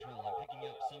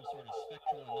sort of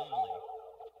spectral anomaly.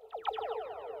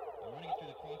 I'm running it through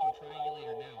the quantum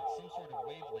triangulator now. It's some sort of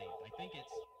wavelength. I think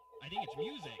it's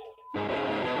music.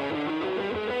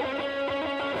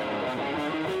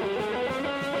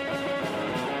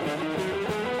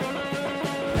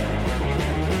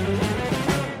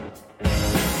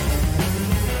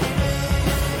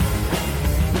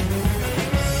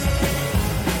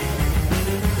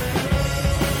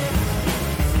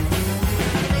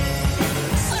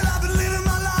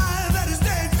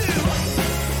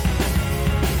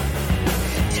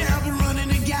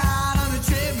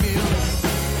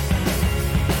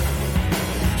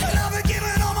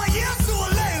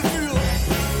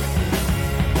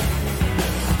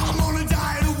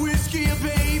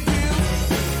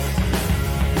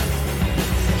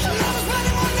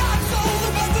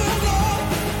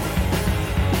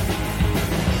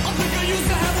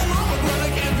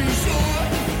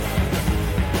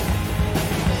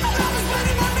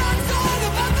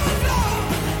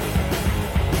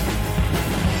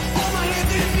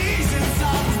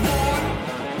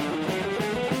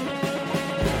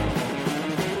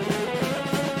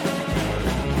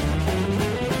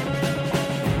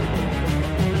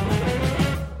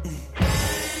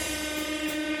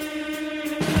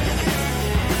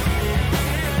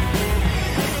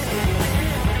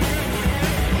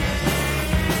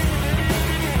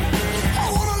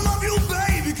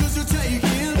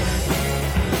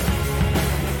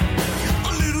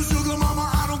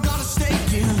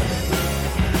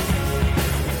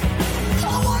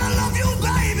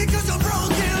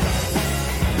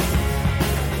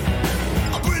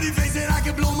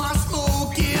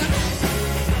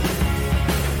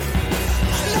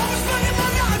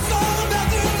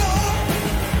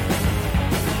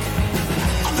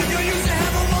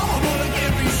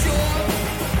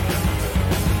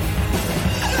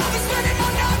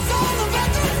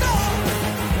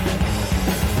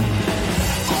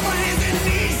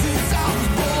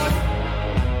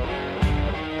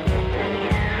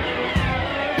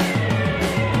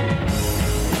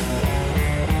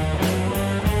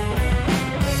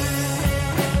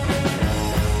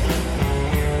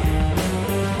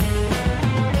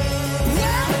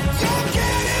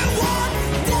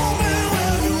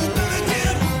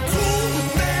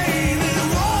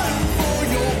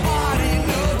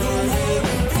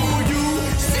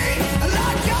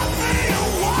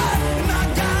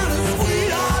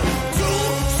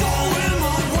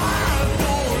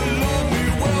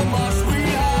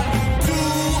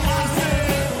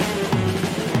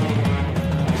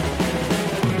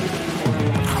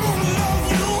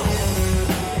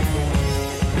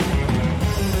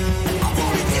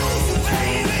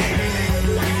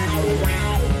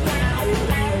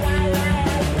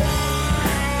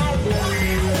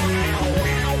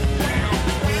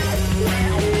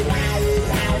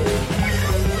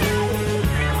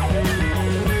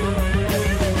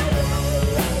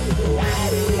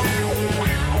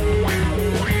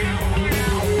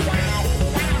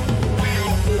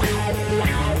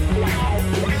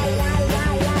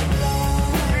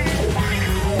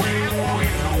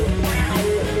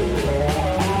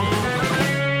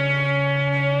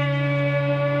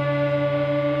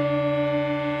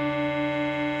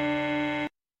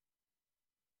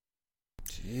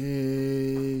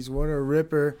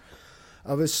 Ripper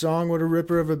of a song, what a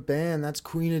ripper of a band. That's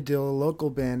Queen of Dill, a local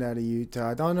band out of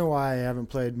Utah. I don't know why I haven't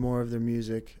played more of their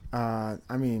music. I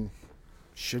mean,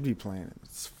 should be playing it.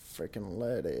 It's freaking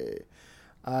lit.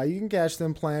 You can catch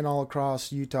them playing all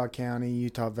across Utah County,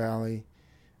 Utah Valley.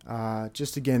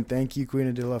 Just again, thank you, Queen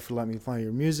of Dill, for letting me play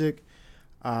your music.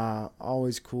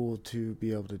 Always cool to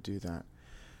be able to do that.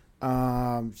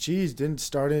 Didn't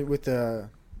start it with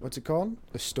what's it called?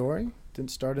 A story?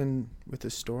 Didn't start in with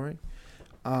a story.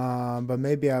 But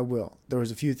maybe I will. There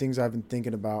was a few things I've been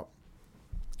thinking about,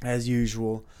 as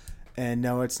usual. And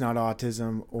no, it's not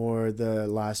autism or the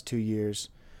last 2 years.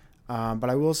 But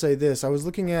I will say this. I was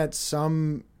looking at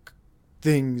some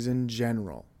things in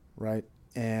general, right?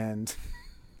 And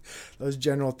those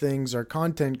general things are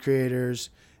content creators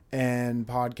and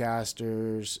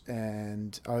podcasters.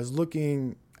 And I was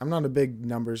looking, I'm not a big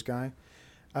numbers guy,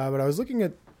 but I was looking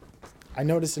at, I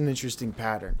noticed an interesting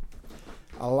pattern.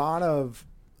 A lot of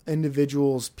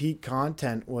individuals' peak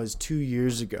content was 2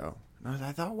 years ago. And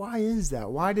I thought, why is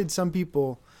that? Why did some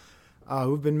people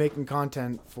who've been making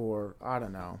content for, I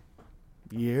don't know,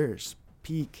 years,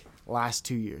 peak last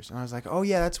 2 years? And I was like, oh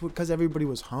yeah, that's because everybody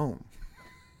was home.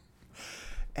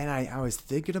 And I was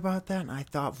thinking about that, and I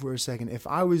thought for a second, if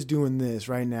I was doing this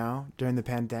right now during the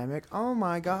pandemic, oh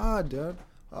my God, dude,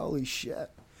 holy shit.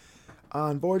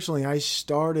 Unfortunately, I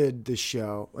started the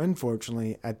show,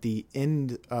 unfortunately, at the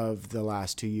end of the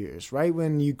last 2 years, right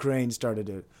when Ukraine started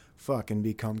to fucking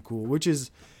become cool, which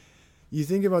is, you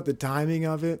think about the timing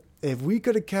of it, if we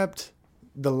could have kept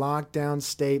the lockdown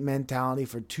state mentality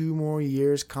for 2 more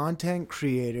years, content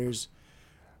creators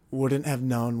wouldn't have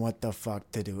known what the fuck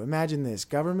to do. Imagine this,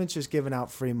 government's just giving out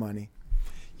free money.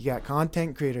 You got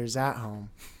content creators at home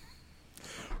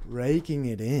raking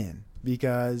it in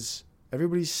because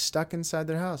everybody's stuck inside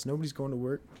their house. Nobody's going to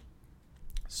work.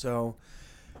 So,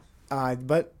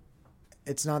 but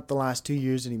it's not the last 2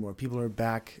 years anymore. People are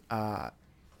back, how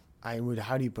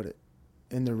do you put it?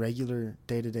 In their regular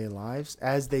day-to-day lives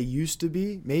as they used to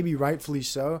be, maybe rightfully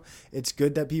so. It's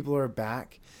good that people are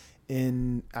back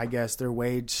in, I guess, their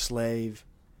wage slave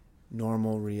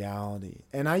normal reality.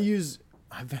 And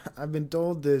I've been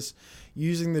told this,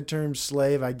 using the term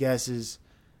slave, I guess,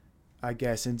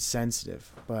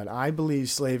 insensitive. But I believe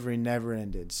slavery never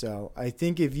ended. So I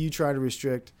think if you try to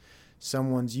restrict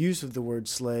someone's use of the word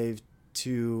slave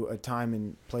to a time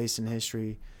and place in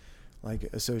history, like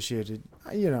associated,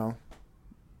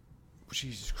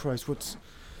 Jesus Christ,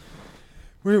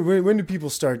 when do people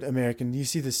start American? You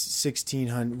see this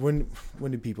 1600,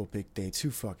 when do people pick dates?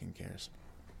 Who fucking cares?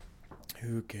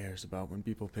 Who cares about when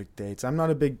people pick dates? I'm not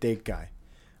a big date guy.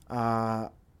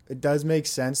 It does make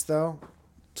sense, though,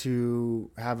 to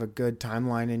have a good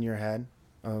timeline in your head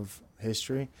of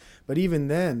history. But even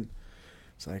then,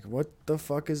 it's like, what the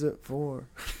fuck is it for?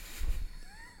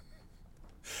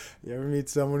 You ever meet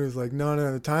someone who's like, no,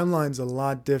 the timeline's a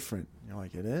lot different. You're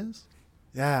like, it is?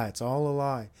 Yeah, it's all a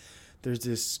lie. There's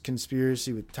this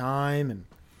conspiracy with time, and,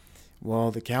 well,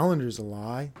 the calendar's a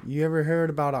lie. You ever heard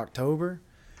about October?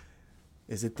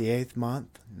 Is it the 8th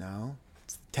month? No,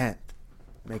 it's the 10th.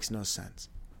 Makes no sense.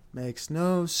 Makes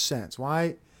no sense.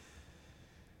 Why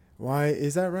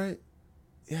is that right?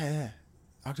 Yeah.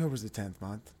 October's the 10th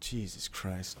month. Jesus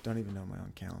Christ. Don't even know my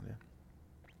own calendar.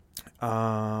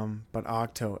 But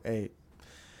Octo 8.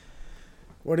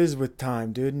 What is with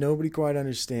time, dude? Nobody quite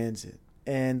understands it.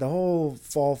 And the whole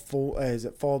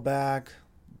fall back,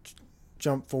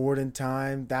 jump forward in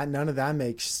time, none of that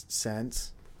makes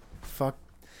sense. Fuck.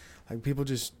 Like, people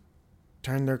just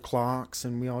turn their clocks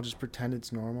and we all just pretend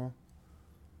it's normal.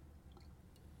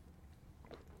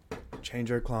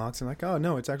 Change our clocks and like, oh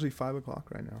no, it's actually 5 o'clock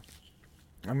right now.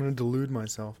 I'm going to delude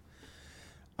myself.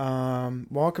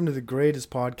 Welcome to the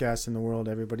greatest podcast in the world,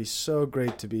 everybody. So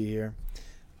great to be here.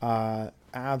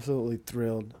 Absolutely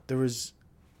thrilled. There was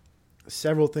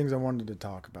several things I wanted to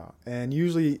talk about. And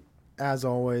usually, as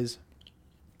always,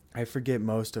 I forget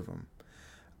most of them.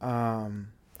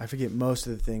 I forget most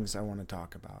of the things I want to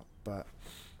talk about. But,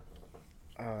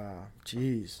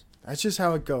 geez. That's just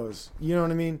how it goes. You know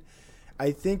what I mean?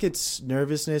 I think it's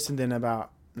nervousness and then not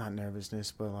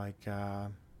nervousness, but like,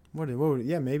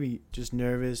 maybe just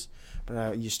nervous.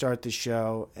 But you start the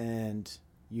show and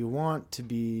you want it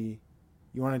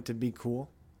to be cool.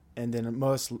 And then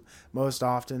most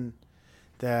often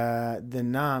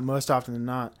than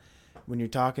not, when you're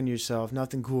talking to yourself,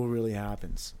 nothing cool really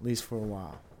happens, at least for a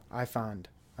while, I found.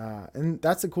 And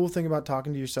that's the cool thing about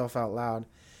talking to yourself out loud,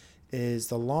 is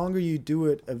the longer you do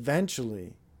it,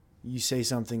 eventually you say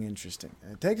something interesting.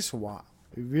 And it takes a while.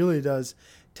 It really does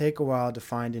take a while to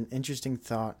find an interesting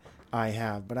thought I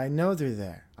have. But I know they're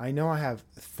there. I know I have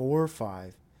 4 or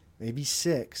 5, maybe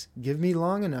 6. Give me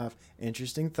long enough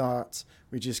interesting thoughts.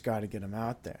 We just got to get them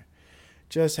out there.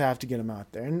 Just have to get them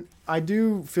out there. And I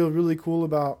do feel really cool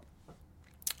about,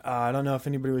 I don't know if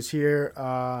anybody was here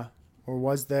or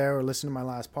was there or listened to my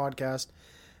last podcast,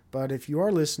 but if you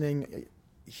are listening,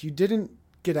 if you didn't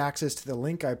get access to the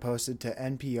link I posted to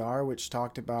NPR, which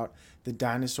talked about the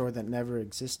dinosaur that never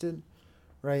existed,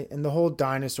 right? And the whole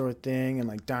dinosaur thing and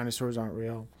like dinosaurs aren't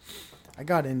real. I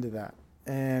got into that.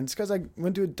 And it's because I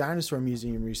went to a dinosaur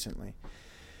museum recently.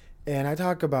 And I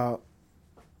talk about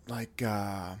like,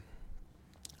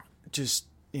 there's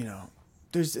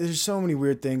so many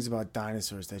weird things about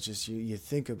dinosaurs that just you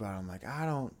think about. I'm like, I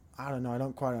don't know. I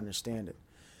don't quite understand it.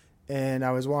 And I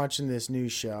was watching this new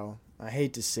show. I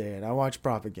hate to say it. I watched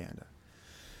Propaganda.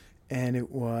 And it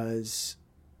was,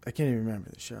 I can't even remember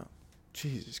the show.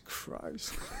 Jesus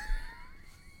Christ.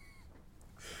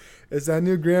 It's that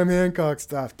new Graham Hancock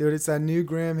stuff, dude. It's that new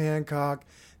Graham Hancock,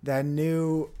 that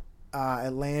new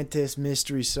Atlantis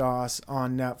mystery sauce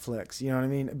on Netflix. You know what I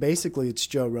mean? Basically, it's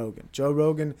Joe Rogan. Joe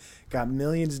Rogan got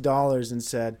millions of dollars and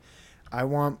said,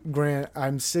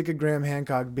 I'm sick of Graham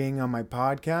Hancock being on my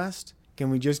podcast. Can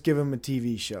we just give him a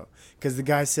TV show? Because the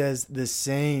guy says the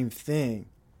same thing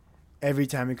every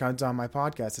time he comes on my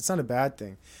podcast. It's not a bad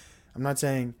thing. I'm not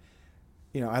saying,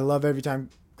 I love every time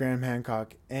Graham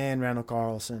Hancock and Randall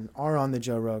Carlson are on the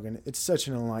Joe Rogan. It's such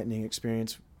an enlightening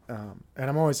experience, and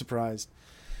I'm always surprised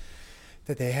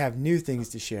that they have new things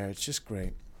to share. It's just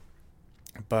great.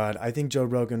 But I think Joe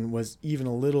Rogan was even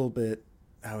a little bit,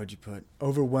 how would you put,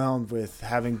 overwhelmed with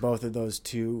having both of those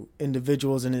two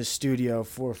individuals in his studio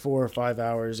for 4 or 5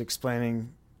 hours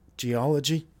explaining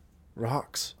geology,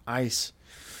 rocks, ice,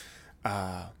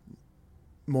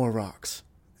 more rocks,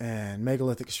 and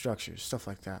megalithic structures, stuff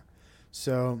like that.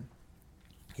 So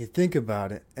you think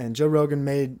about it, and Joe Rogan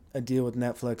made a deal with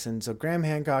Netflix, and so Graham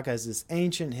Hancock has this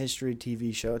ancient history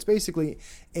TV show. It's basically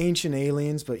Ancient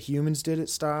Aliens, but humans did it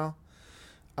style.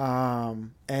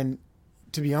 And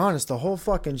to be honest, the whole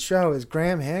fucking show is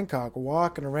Graham Hancock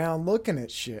walking around looking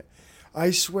at shit.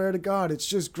 I swear to God, it's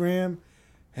just Graham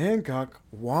Hancock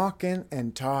walking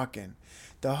and talking.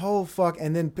 The whole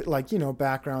and then, like, you know,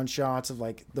 background shots of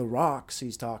like the rocks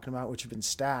he's talking about, which have been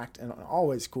stacked in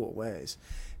always cool ways.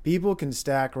 People can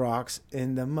stack rocks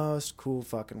in the most cool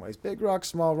fucking ways. Big rocks,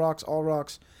 small rocks, all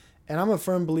rocks. And I'm a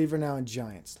firm believer now in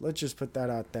giants. Let's just put that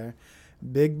out there.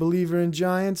 Big believer in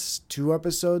giants. 2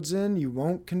 episodes in, you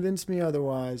won't convince me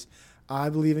otherwise. I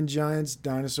believe in giants.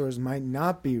 Dinosaurs might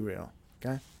not be real.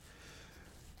 Okay?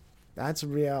 That's a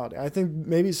reality. I think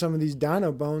maybe some of these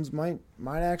dino bones might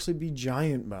actually be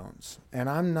giant bones. And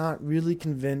I'm not really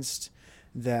convinced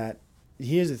that...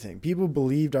 Here's the thing. People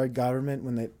believed our government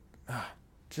when they...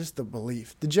 just the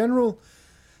belief. The general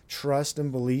trust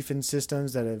and belief in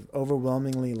systems that have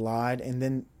overwhelmingly lied. And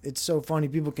then it's so funny.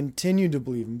 People continue to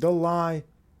believe them. They'll lie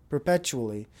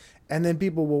perpetually. And then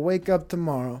people will wake up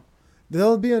tomorrow.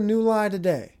 There'll be a new lie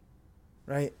today.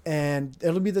 Right? And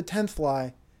it'll be the 10th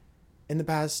lie in the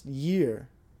past year,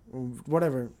 or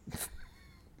whatever,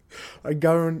 a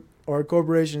government or a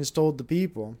corporation has told the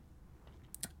people,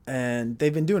 and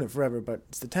they've been doing it forever, but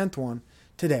it's the 10th one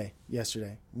today,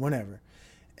 yesterday, whenever,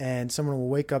 and someone will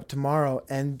wake up tomorrow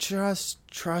and just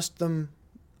trust them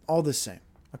all the same.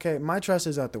 Okay, my trust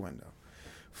is out the window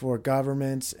for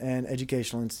governments and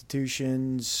educational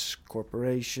institutions,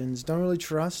 corporations. Don't really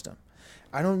trust them.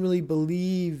 I don't really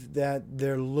believe that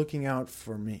they're looking out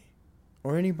for me.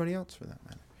 Or anybody else for that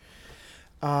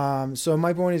matter. So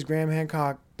my point is Graham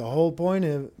Hancock. The whole point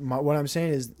of what I'm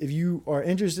saying is, if you are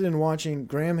interested in watching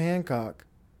Graham Hancock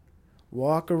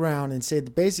walk around and say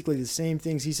basically the same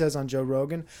things he says on Joe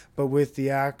Rogan, but with the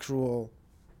actual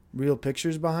real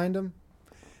pictures behind him,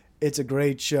 it's a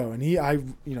great show. And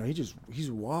he's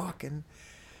walking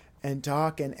and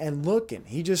talking and looking.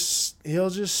 He'll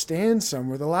just stand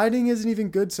somewhere. The lighting isn't even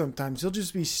good sometimes. He'll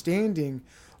just be standing,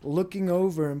 looking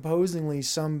over imposingly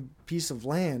some piece of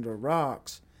land or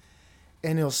rocks,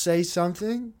 and he'll say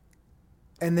something,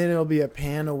 and then it'll be a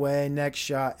pan away, next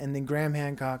shot, and then Graham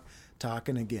Hancock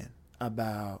talking again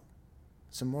about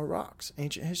some more rocks,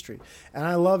 ancient history. And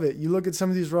I love it. You look at some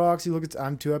of these rocks,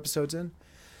 I'm 2 episodes in.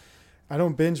 I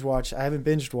haven't binge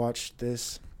watched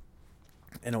this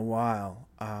in a while.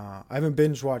 I haven't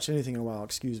binge watched anything in a while,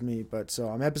 excuse me, but so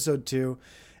I'm episode 2.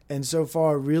 And so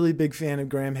far, really big fan of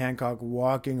Graham Hancock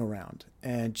walking around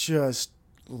and just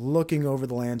looking over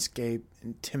the landscape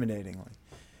intimidatingly.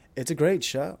 It's a great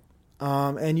show.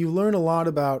 And you learn a lot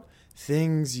about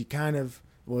things you if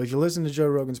you listen to Joe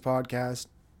Rogan's podcast,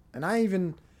 and I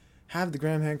even have the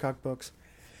Graham Hancock books,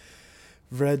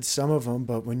 read some of them,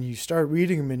 but when you start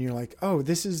reading them and you're like, oh,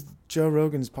 this is Joe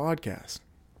Rogan's podcast.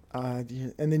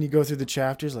 And then you go through the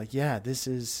chapters like, yeah, this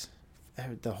is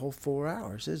the whole 4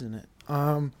 hours, isn't it?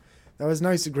 That was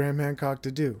nice of Graham Hancock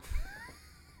to do.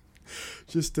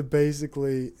 Just to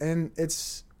basically, and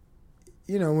it's,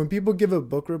 when people give a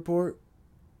book report,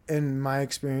 in my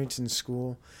experience in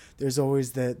school, there's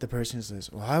always the person who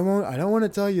says, well, I don't want to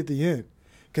tell you at the end,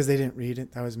 because they didn't read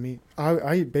it. That was me.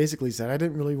 I basically said I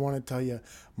didn't really want to tell you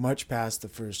much past the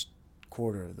first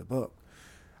quarter of the book.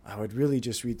 I would really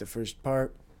just read the first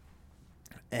part.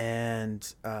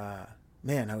 And,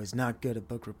 man, I was not good at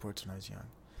book reports when I was young.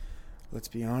 Let's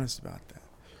be honest about that.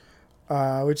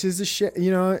 Which is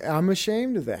I'm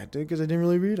ashamed of that, dude, because I didn't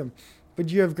really read them. But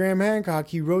you have Graham Hancock.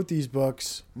 He wrote these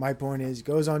books. My point is,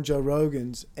 goes on Joe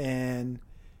Rogan's, and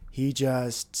he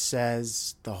just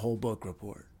says the whole book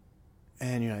report.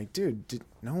 And you're like, dude,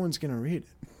 no one's going to read it.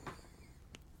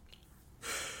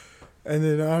 And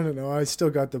then, I don't know, I still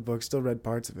got the book, still read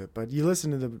parts of it. But you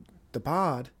listen to the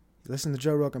pod, you listen to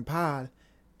Joe Rogan pod,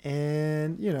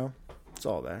 and, it's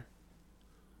all there.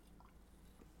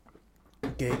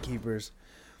 Gatekeepers.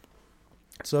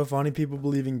 So funny, people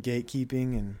believe in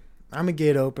gatekeeping, and I'm a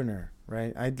gate opener,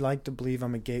 right? I'd like to believe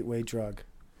I'm a gateway drug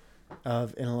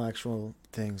of intellectual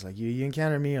things. Like you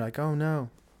encounter me, you're like, oh no.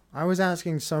 I was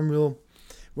asking some real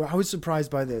Well, I was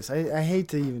surprised by this. I hate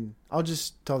to even. I'll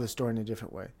just tell the story in a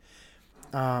different way.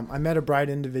 I met a bright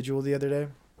individual the other day,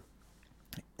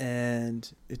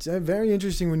 and it's very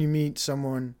interesting when you meet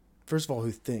someone, first of all,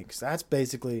 who thinks. That's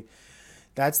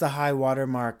the high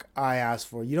watermark I ask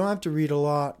for. You don't have to read a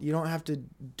lot. You don't have to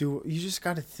do. You just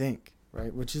got to think,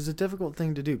 right? Which is a difficult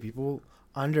thing to do. People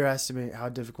underestimate how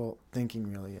difficult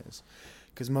thinking really is,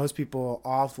 because most people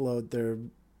offload their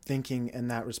thinking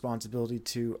and that responsibility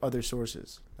to other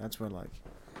sources. That's what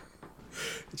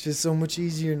it's just so much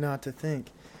easier not to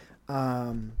think,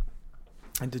 and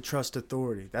to trust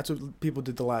authority. That's what people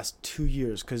did the last 2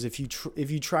 years. Because if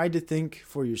you tried to think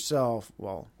for yourself,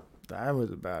 well, that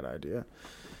was a bad idea.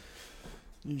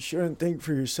 You shouldn't think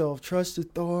for yourself. Trust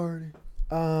authority.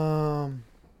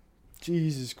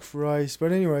 Jesus Christ.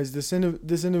 But anyways, this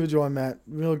individual I met,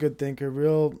 real good thinker,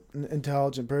 real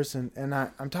intelligent person, and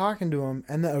I'm talking to him,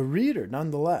 and a reader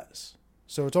nonetheless.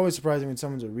 So it's always surprising when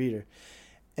someone's a reader.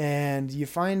 And you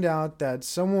find out that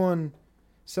some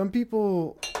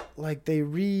people, they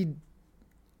read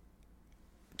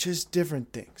just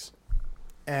different things.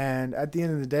 And at the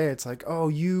end of the day, it's like, oh,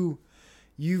 you've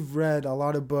read a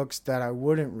lot of books that I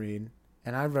wouldn't read,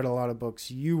 and I've read a lot of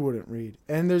books you wouldn't read.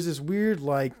 And there's this weird,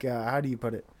 how do you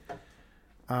put it?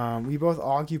 We both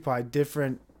occupy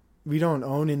different. We don't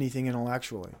own anything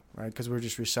intellectually, right? Because we're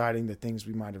just reciting the things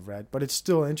we might have read. But it's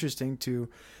still interesting to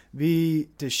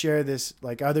share this,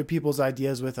 other people's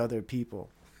ideas with other people.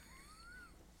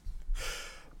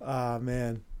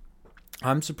 Man.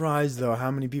 I'm surprised, though,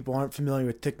 how many people aren't familiar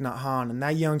with Thich Nhat Hanh. And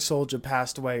that young soldier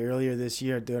passed away earlier this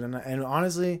year, dude. And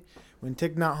honestly, when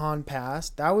Thich Nhat Hanh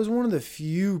passed, that was one of the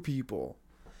few people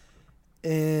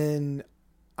in,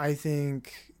 I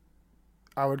think,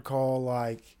 I would call,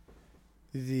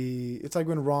 it's like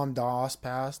when Ram Dass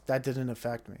passed, that didn't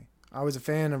affect me. I was a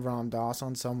fan of Ram Dass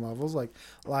on some levels,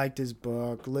 liked his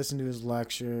book, listened to his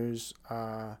lectures.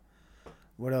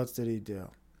 What else did he do?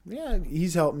 Yeah,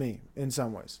 he's helped me in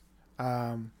some ways.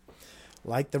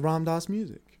 Like the Ram Dass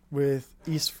music with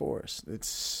East Forest.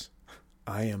 It's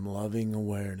I Am Loving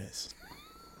Awareness.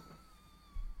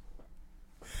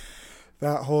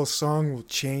 That whole song will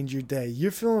change your day.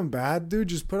 You're feeling bad, dude?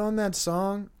 Just put on that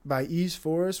song by East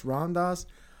Forest, Ram Dass.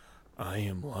 I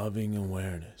Am Loving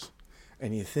Awareness.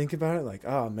 And you think about it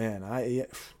oh man,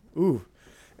 if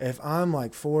I'm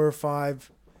if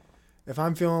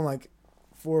I'm feeling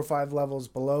 4 or 5 levels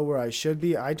below where I should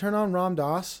be, I turn on Ram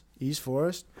Dass, East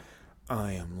Forest,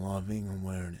 I Am Loving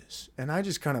Awareness. And I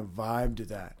just kind of vibe to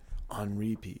that on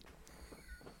repeat.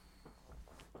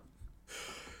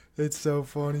 It's so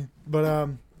funny. But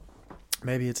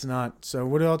maybe it's not. So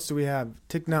what else do we have?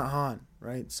 Thich Nhat Hanh,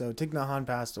 right? So Thich Nhat Hanh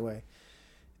passed away.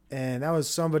 And that was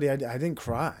somebody, I didn't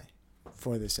cry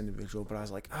for this individual, but I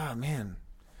was like, man,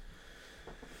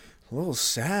 a little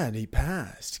sad he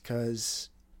passed, because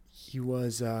he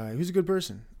was a good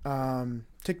person. Thich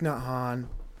Nhat Hanh,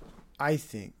 I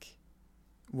think,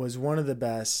 was one of the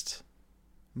best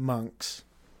monks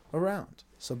around.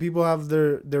 So people have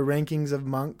their rankings of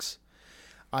monks.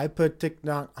 I put Thich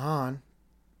Nhat Hanh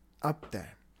up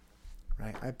there,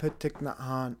 right? I put Thich Nhat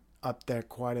Hanh up there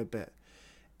quite a bit.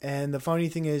 And the funny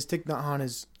thing is, Thich Nhat Hanh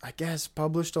has, I guess,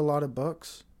 published a lot of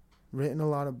books, written a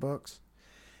lot of books.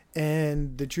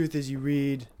 And the truth is, you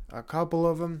read a couple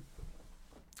of them,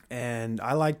 and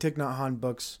I like Thich Nhat Hanh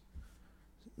books.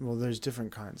 Well, there's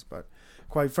different kinds, but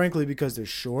quite frankly, because they're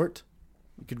short,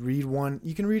 you could read one.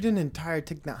 You can read an entire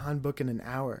Thich Nhat Hanh book in an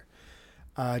hour.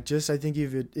 I think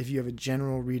if you have a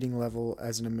general reading level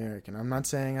as an American. I'm not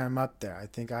saying I'm up there. I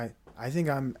think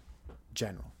I'm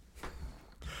general.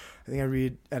 I think I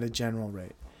read at a general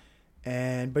rate.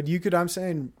 But I'm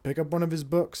saying, pick up one of his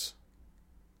books,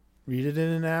 read it in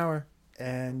an hour,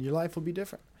 and your life will be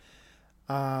different.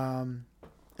 How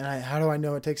do I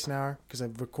know it takes an hour? Because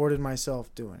I've recorded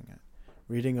myself doing it,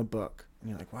 reading a book.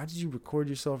 And you're like, why did you record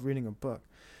yourself reading a book?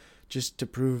 Just to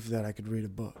prove that I could read a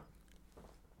book.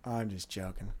 I'm just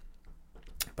joking.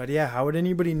 But yeah, how would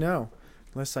anybody know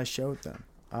unless I showed them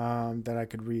that I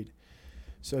could read?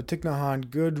 So Thich Nhat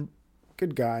Hanh,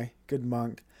 good guy, good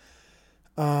monk.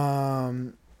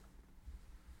 What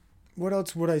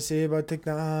else would I say about Thich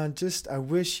Nhat Hanh? Just, I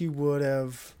wish he would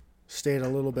have stayed a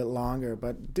little bit longer.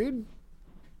 But dude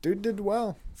did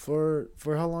well for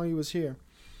how long he was here.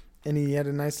 And he had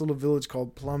a nice little village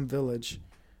called Plum Village.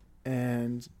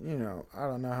 And, I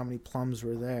don't know how many plums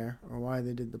were there or why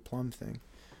they did the plum thing.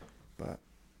 But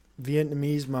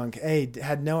Vietnamese monk,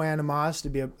 had no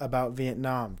animosity about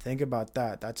Vietnam. Think about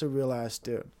that. That's a real ass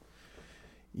dude.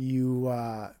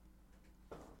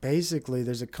 Basically,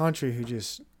 there's a country who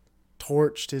just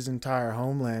torched his entire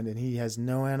homeland and he has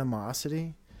no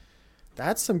animosity.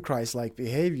 That's some Christ-like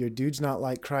behavior. Dude's not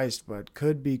like Christ, but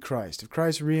could be Christ. If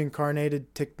Christ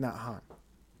reincarnated, Thich Nhat Hanh.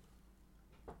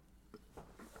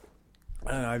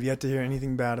 I don't know. I've yet to hear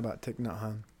anything bad about Thich Nhat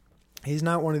Hanh. He's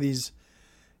not one of these.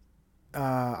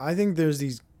 I think there's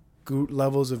these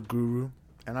levels of guru,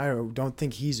 and I don't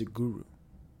think he's a guru.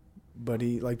 But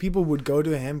people would go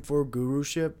to him for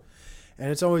guruship,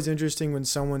 and it's always interesting when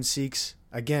someone seeks,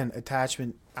 again,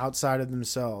 attachment outside of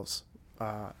themselves.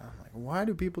 I'm like, why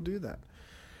do people do that?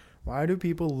 Why do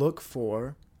people look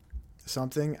for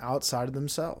something outside of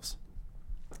themselves?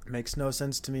 It makes no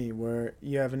sense to me, where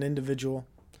you have an individual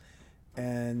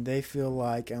and they feel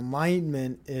like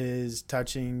enlightenment is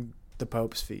touching the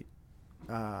Pope's feet.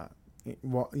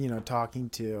 Talking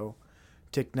to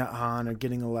Thich Nhat Hanh or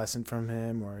getting a lesson from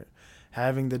him, or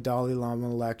having the Dalai Lama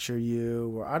lecture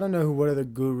you, or I don't know what other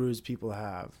gurus people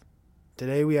have.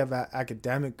 Today we have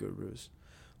academic gurus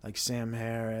like Sam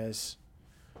Harris,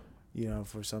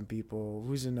 for some people.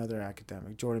 Who's another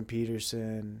academic? Jordan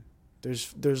Peterson.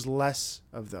 There's less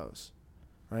of those,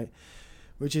 right?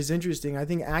 Which is interesting. I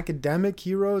think academic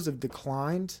heroes have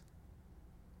declined.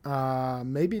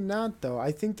 Maybe not, though.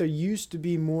 I think there used to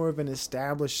be more of an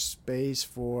established space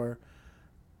for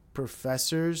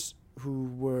professors who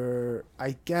were,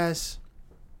 I guess,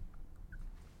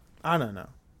 I don't know,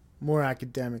 more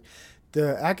academic.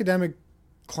 The academic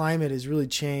climate has really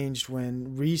changed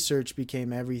when research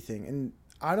became everything. And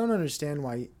I don't understand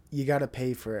why you got to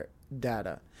pay for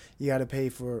data. You got to pay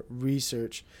for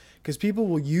research, because people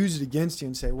will use it against you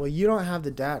and say, well, you don't have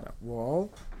the data.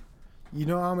 Well, you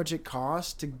know how much it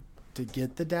costs to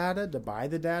get the data, to buy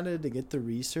the data, to get the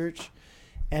research?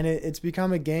 And it's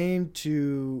become a game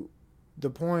to the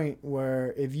point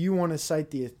where if you want to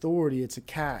cite the authority, it's a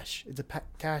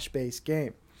cash-based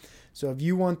game. So if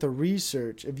you want the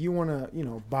research, if you want to,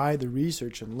 buy the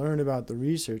research and learn about the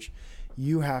research,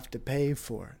 you have to pay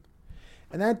for it.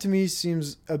 And that to me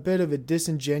seems a bit of a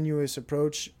disingenuous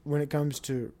approach when it comes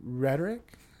to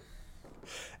rhetoric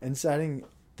and citing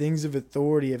things of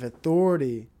authority. If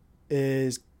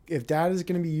data is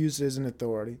going to be used as an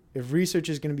authority, if research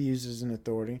is going to be used as an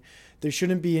authority, there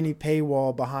shouldn't be any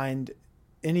paywall behind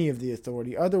any of the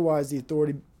authority. Otherwise, the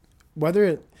authority,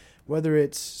 whether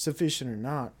it's sufficient or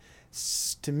not,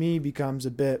 to me becomes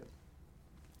a bit,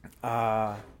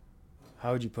 how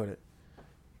would you put it,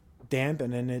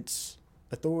 dampened in its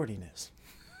authoritatiness.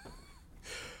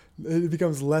 It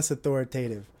becomes less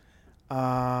authoritative.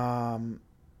 You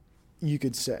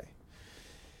could say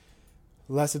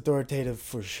less authoritative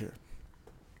for sure.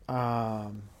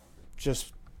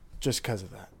 Just because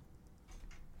of that.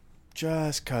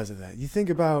 Just because of that. You think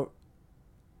about,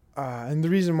 and the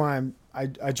reason why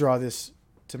I draw this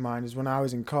to mind is when I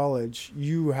was in college,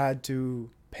 you had to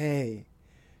pay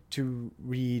to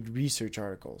read research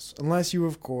articles, unless you were,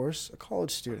 of course, a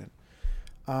college student.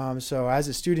 So as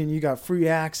a student, you got free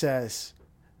access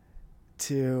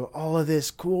to all of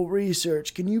this cool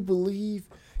research. Can you believe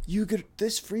you get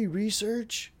this free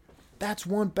research? That's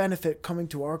one benefit coming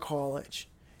to our college.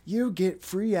 You get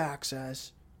free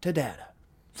access to data.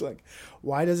 It's like,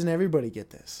 why doesn't everybody get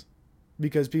this?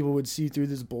 Because people would see through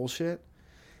this bullshit.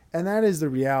 And that is the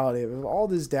reality. If all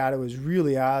this data was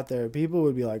really out there, people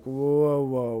would be like,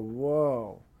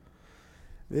 whoa.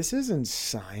 This isn't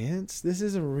science. This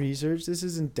isn't research. This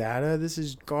isn't data. This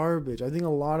is garbage. I think a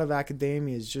lot of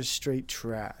academia is just straight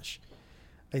trash.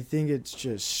 I think it's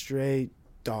just straight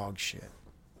dog shit.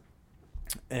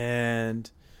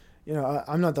 And,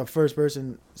 I'm not the first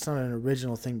person. It's not an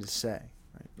original thing to say.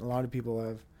 Right? A lot of people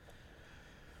have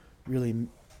really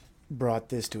brought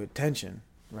this to attention,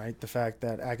 right? The fact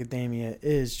that academia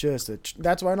is just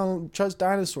that's why I don't trust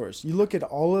dinosaurs. You look at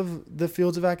all of the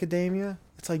fields of academia,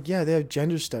 it's like, yeah, they have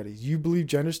gender studies. You believe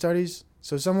gender studies?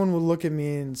 So someone will look at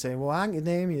me and say, well,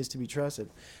 academia is to be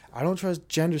trusted. I don't trust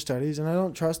gender studies, and I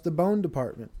don't trust the bone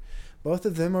department. Both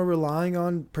of them are relying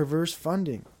on perverse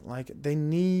funding. Like, they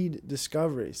need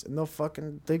discoveries, and they'll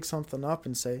fucking dig something up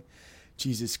and say,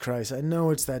 Jesus Christ, I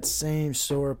know it's that same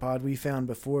sauropod we found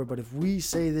before, but if we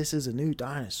say this is a new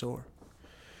dinosaur,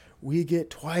 we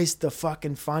get twice the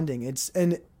fucking funding.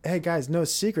 And hey guys, no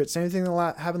secret, same thing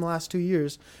that happened the last 2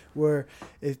 years, where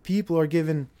if people are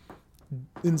given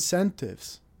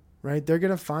incentives, right, they're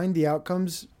going to find the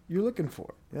outcomes you're looking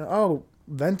for. Oh,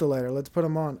 ventilator, let's put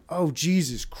them on. Oh,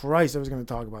 Jesus Christ, I was going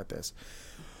to talk about this.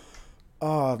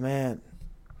 Oh, man,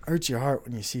 hurts your heart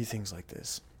when you see things like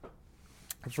this.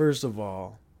 First of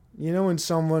all, when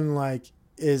someone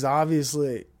is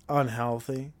obviously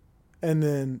unhealthy and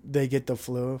then they get the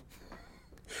flu.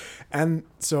 And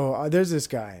so there's this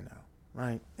guy I know,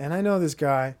 right? And I know this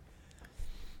guy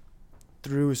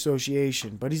through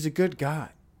association, but he's a good guy.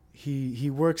 he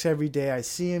works every day. I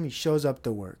see him. He shows up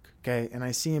to work. Okay, and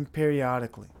I see him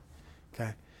periodically.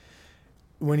 Okay,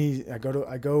 when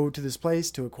I go to this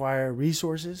place to acquire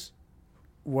resources,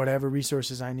 whatever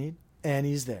resources I need, and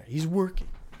he's there. He's working.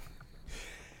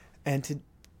 And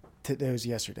it was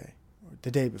yesterday, or the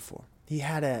day before. He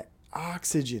had an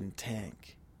oxygen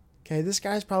tank. Okay, this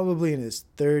guy's probably in his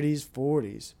 30s,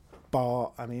 40s.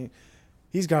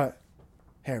 He's got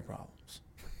hair problems.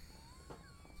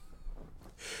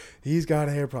 He's got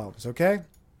hair problems, okay?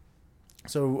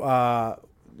 So,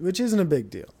 which isn't a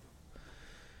big deal.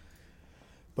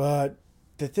 But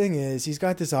the thing is, he's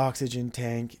got this oxygen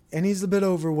tank, and he's a bit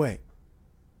overweight.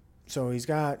 So he's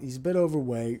a bit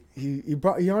overweight. He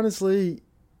honestly,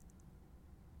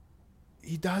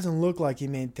 he doesn't look like he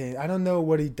maintains. I don't know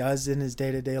what he does in his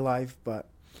day-to-day life, but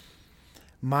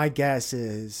my guess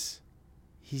is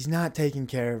he's not taking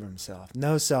care of himself.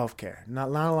 No self-care. Not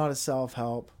a lot of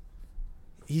self-help.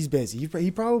 He's busy.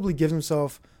 He probably gives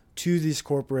himself to this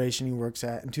corporation he works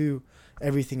at and to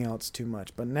everything else too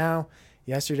much. But now,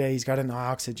 yesterday, he's got an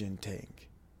oxygen tank.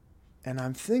 And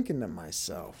I'm thinking to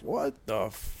myself, what the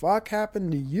fuck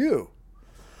happened to you?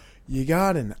 You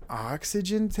got an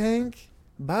oxygen tank?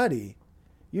 Buddy,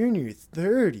 you're in your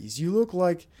 30s. You look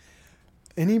like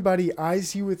anybody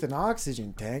eyes you with an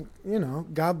oxygen tank.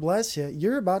 God bless you.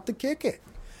 You're about to kick it.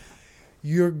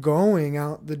 You're going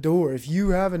out the door. If you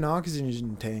have an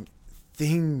oxygen tank,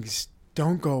 things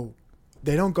don't go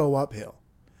uphill.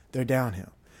 They're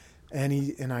downhill.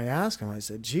 And I asked him, I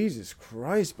said, Jesus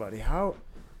Christ, buddy, how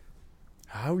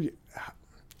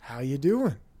you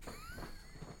doing?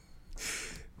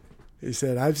 He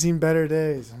said, I've seen better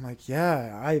days. I'm like,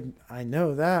 yeah, I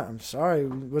know that. I'm sorry.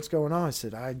 What's going on? I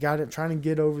said, I got it trying to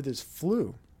get over this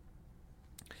flu.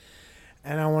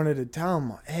 And I wanted to tell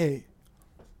him, hey,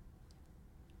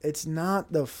 it's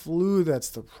not the flu that's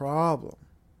the problem.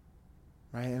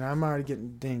 Right? And I'm already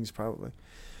getting dings probably.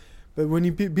 But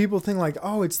when people think like,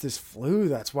 oh, it's this flu,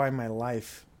 that's why my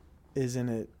life is in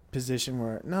a position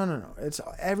where, no. It's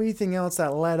everything else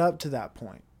that led up to that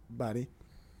point, buddy.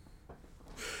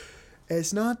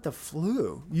 It's not the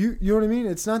flu. You know what I mean?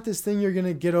 It's not this thing you're going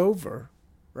to get over,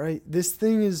 right? This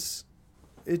thing is,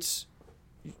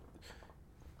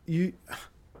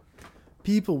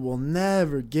 people will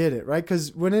never get it, right?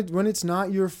 Because when it's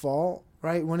not your fault,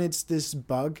 right? When it's this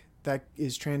bug that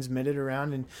is transmitted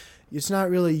around and it's not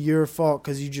really your fault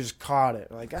because you just caught it.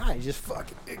 Like, you just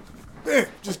fucking,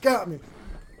 just got me.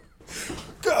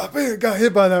 God, man, got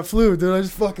hit by that flu, dude. I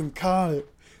just fucking caught it.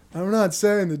 I'm not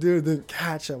saying the dude didn't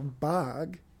catch a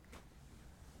bug.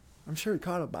 I'm sure he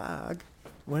caught a bug.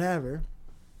 Whatever.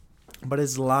 But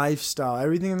his lifestyle,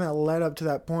 everything that led up to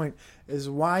that point is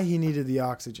why he needed the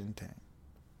oxygen tank.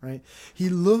 Right? He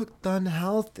looked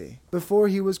unhealthy before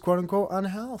he was quote unquote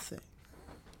unhealthy.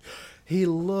 He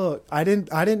looked, I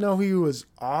didn't know he was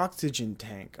oxygen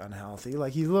tank unhealthy.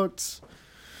 Like he looked,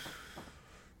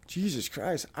 Jesus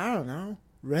Christ, I don't know,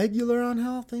 regular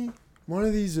unhealthy. One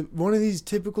of these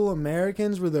typical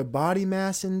Americans where their body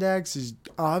mass index is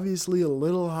obviously a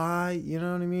little high. You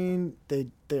know what I mean?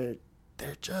 They're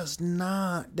just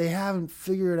not. They haven't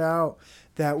figured out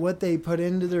that what they put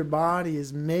into their body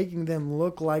is making them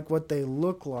look like what they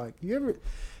look like.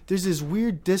 There's this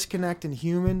weird disconnect in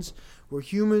humans where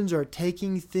humans are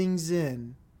taking things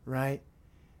in, right?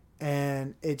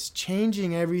 And it's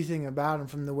changing everything about them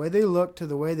from the way they look to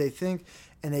the way they think,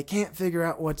 and they can't figure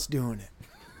out what's doing it.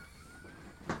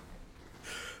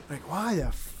 Like,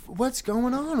 what's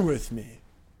going on with me?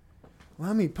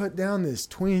 Let me put down this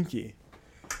Twinkie.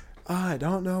 I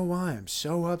don't know why I'm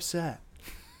so upset.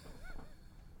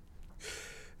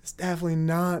 It's definitely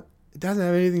not, it doesn't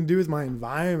have anything to do with my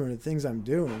environment or the things I'm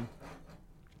doing.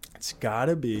 It's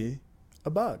gotta be a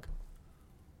bug.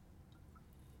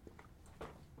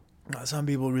 Some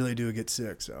people really do get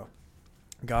sick, so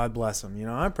God bless them.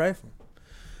 I pray for them.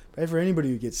 Pray for anybody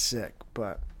who gets sick,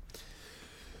 but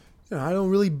I don't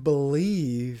really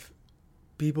believe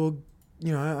people.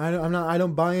 I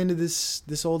don't buy into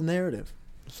this old narrative.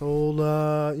 This old,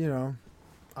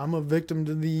 I'm a victim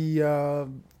to the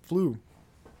flu.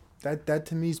 That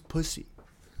to me is pussy.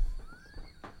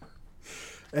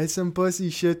 It's some pussy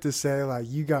shit to say like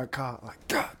you got caught. Like,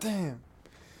 God damn,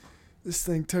 this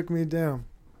thing took me down.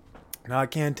 Now I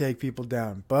can't take people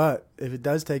down, but if it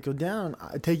does take you down,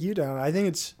 I think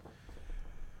it's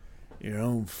your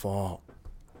own fault,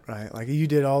 right? Like you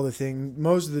did all the thing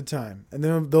most of the time, and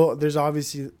then there's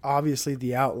obviously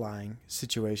the outlying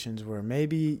situations where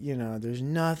maybe there's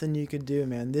nothing you could do,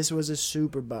 man. This was a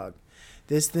super bug.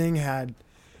 This thing had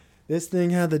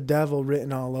the devil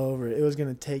written all over it. It was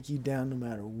gonna take you down no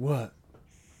matter what.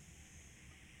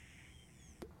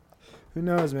 Who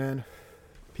knows, man?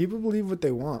 People believe what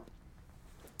they want.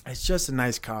 It's just a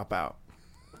nice cop out.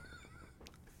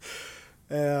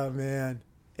 Yeah, man.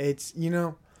 It's,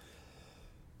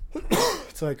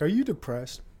 it's like, are you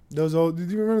depressed? Do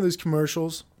you remember those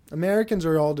commercials? Americans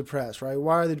are all depressed, right?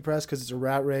 Why are they depressed? Because it's a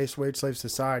rat race, wage slave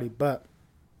society. But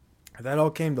if that all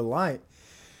came to light,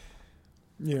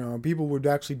 people would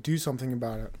actually do something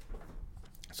about it.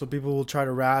 So people will try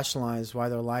to rationalize why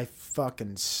their life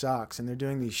fucking sucks, and they're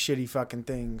doing these shitty fucking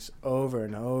things over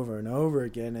and over and over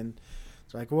again. And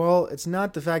it's like, well, it's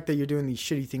not the fact that you're doing these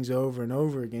shitty things over and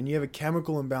over again. You have a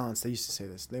chemical imbalance. They used to say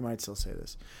this. They might still say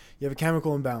this. You have a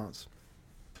chemical imbalance.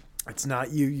 It's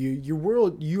not you. Your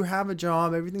world, you have a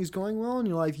job. Everything's going well in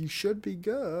your life. You should be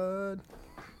good.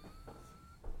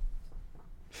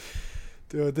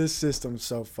 Dude, this system's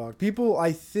so fucked. People,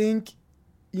 I think,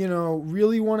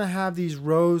 really want to have these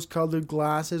rose-colored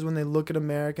glasses when they look at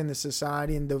America and the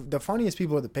society. And the funniest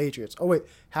people are the patriots. Oh, wait.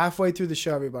 Halfway through the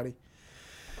show, everybody.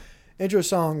 Intro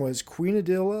song was Queen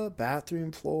Adilla,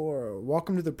 Bathroom Floor.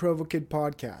 Welcome to the Provo Kid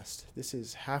Podcast. This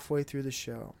is halfway through the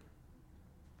show.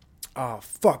 Oh,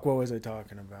 fuck. What was I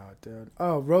talking about, dude?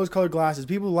 Oh, rose-colored glasses.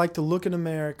 People like to look at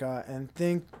America and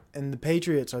think, and the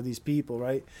patriots are these people,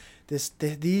 right?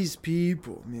 These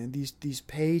people, man, these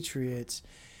patriots,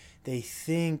 they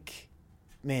think,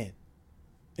 man,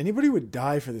 anybody who would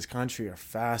die for this country are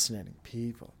fascinating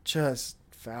people. Just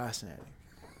fascinating.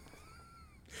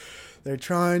 They're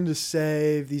trying to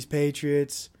save these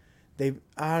patriots. They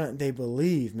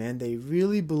believe, man. They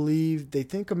really believe. They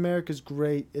think America's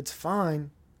great. It's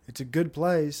fine. It's a good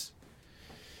place.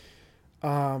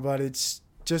 But it's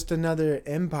just another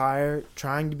empire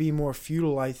trying to be more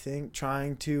feudal, I think,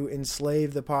 trying to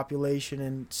enslave the population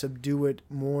and subdue it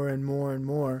more and more and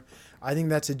more. I think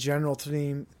that's a general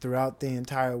theme throughout the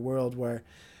entire world where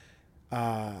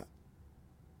I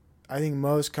think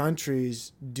most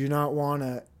countries do not want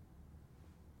a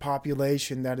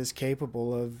population that is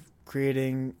capable of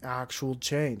creating actual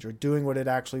change or doing what it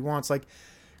actually wants. Like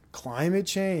climate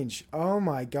change. Oh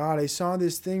my God, I saw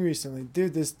this thing recently.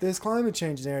 Dude, this climate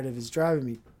change narrative is driving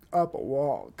me up a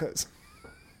wall because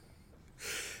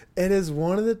it is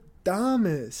one of the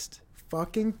dumbest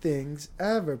fucking things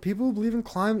ever. People who believe in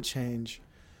climate change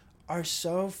are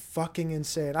so fucking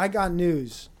insane. I got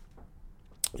news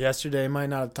yesterday. I might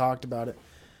not have talked about it.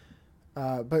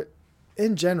 But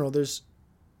in general, there's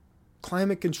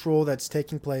climate control that's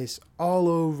taking place all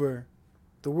over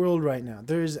the world right now.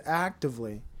 There's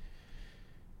actively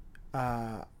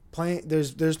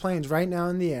there's planes right now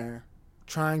in the air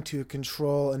trying to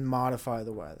control and modify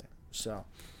the weather. So,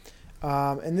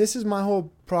 and this is my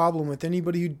whole problem with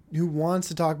anybody who wants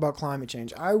to talk about climate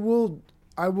change. I will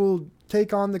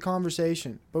take on the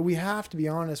conversation, but we have to be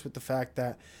honest with the fact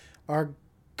that our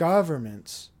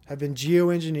governments have been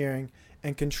geoengineering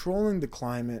and controlling the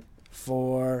climate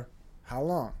for how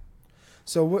long?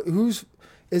 So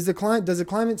does the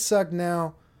climate suck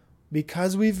now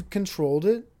because we've controlled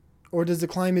it, or does the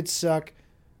climate suck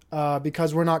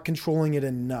because we're not controlling it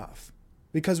enough?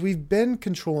 Because we've been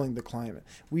controlling the climate,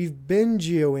 we've been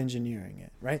geoengineering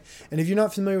it, right? And if you're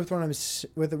not familiar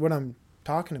with what I'm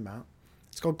talking about,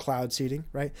 it's called cloud seeding,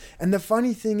 right? And the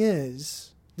funny thing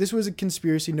is, this was a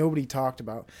conspiracy nobody talked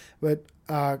about, but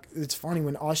it's funny.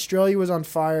 When Australia was on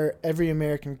fire, every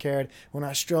American cared. When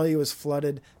Australia was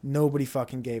flooded, nobody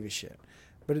fucking gave a shit.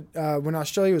 But when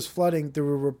Australia was flooding, there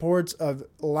were reports of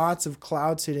lots of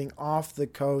cloud seeding off the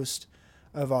coast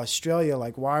of Australia.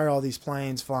 Like, why are all these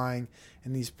planes flying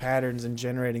in these patterns and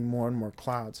generating more and more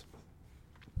clouds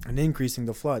and increasing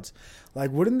the floods?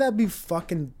 Like, wouldn't that be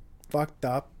fucking fucked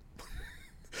up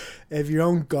if your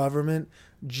own government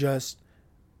just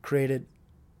created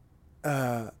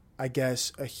I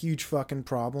guess a huge fucking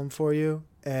problem for you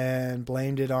and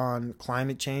blamed it on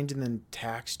climate change and then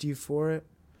taxed you for it?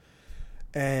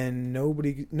 And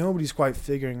nobody's quite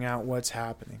figuring out what's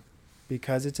happening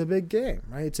because it's a big game,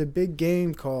 right? It's a big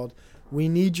game called we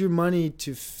need your money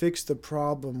to fix the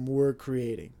problem we're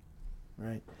creating,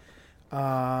 right?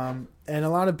 And a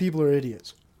lot of people are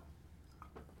idiots.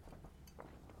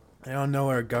 They don't know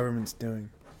what our government's doing.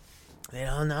 They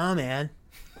don't know, man.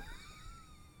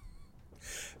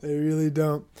 They really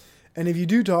don't. And if you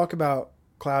do talk about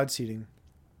cloud seeding,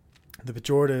 the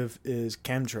pejorative is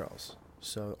chemtrails.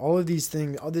 So all of these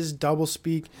things, all this double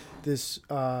speak, this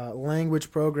language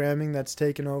programming that's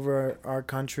taken over our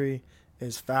country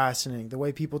is fascinating. The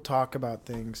way people talk about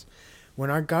things. When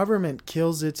our government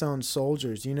kills its own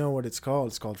soldiers, you know what it's called?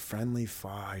 It's called friendly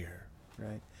fire,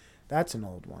 right? That's an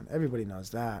old one. Everybody knows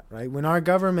that, right? When our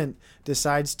government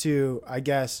decides to, I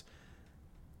guess,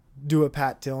 do a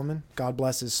Pat Tillman, God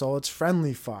bless his soul, it's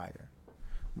friendly fire.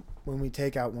 when we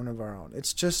take out one of our own.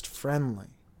 It's just friendly.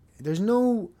 There's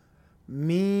no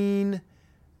mean,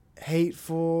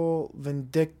 hateful,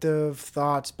 vindictive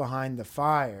thoughts behind the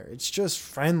fire. It's just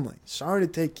friendly. Sorry to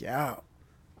take you out,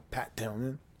 Pat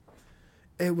Tillman.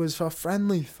 It was a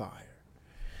friendly fire.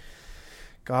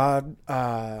 God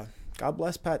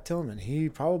bless Pat Tillman. He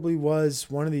probably was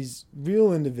one of these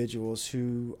real individuals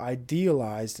who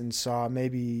idealized and saw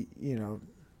maybe,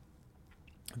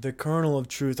 the kernel of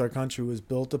truth our country was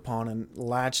built upon and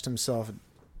latched himself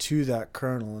to that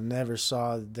kernel and never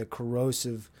saw the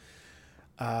corrosive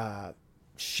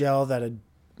shell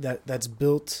that's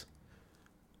built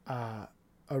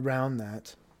around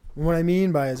that. And what I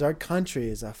mean by is our country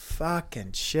is a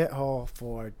fucking shithole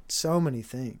for so many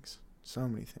things.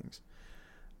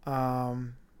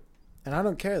 And I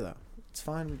don't care though. It's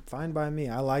fine by me.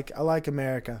 I like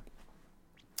America.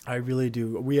 I really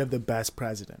do. We have the best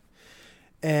president.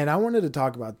 And I wanted to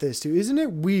talk about this too. Isn't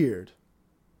it weird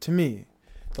to me?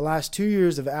 The last 2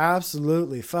 years have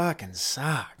absolutely fucking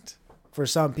sucked for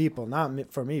some people.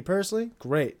 Not for me personally,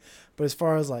 great. But as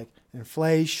far as like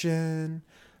inflation,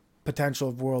 potential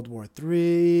of World War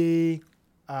III,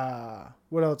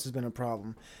 what else has been a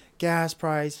problem? Gas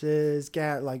prices,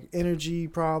 energy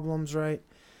problems, right?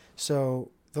 So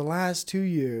the last 2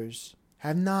 years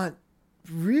have not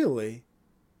really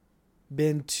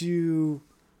been too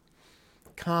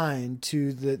kind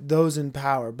to those in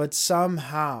power, but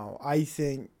somehow I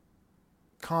think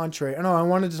contrary. I know I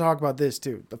wanted to talk about this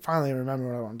too. But finally, I remember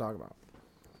what I want to talk about.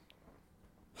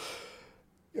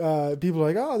 People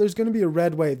are like, oh, there's going to be a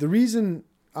red wave. The reason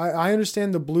I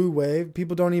understand the blue wave,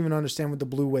 people don't even understand what the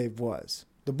blue wave was.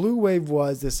 The blue wave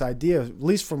was this idea, at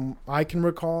least from I can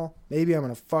recall. Maybe I'm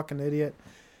a fucking idiot.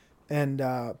 And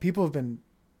people have been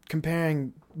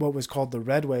comparing what was called the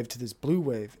red wave to this blue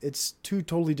wave. It's two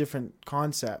totally different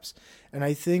concepts. And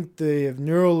I think they have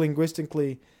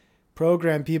neuro-linguistically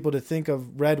programmed people to think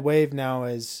of red wave now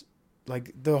as,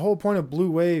 like, the whole point of blue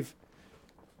wave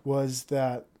was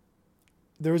that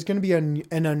there was going to be an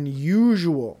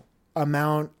unusual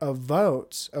amount of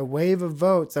votes, a wave of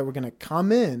votes that were going to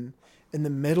come in the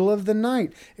middle of the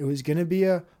night. It was going to be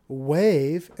a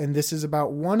wave, and this is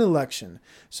about one election.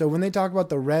 So when they talk about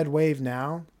the red wave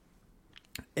now,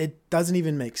 it doesn't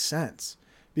even make sense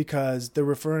because they're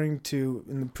referring to,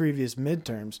 in the previous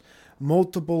midterms,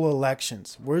 multiple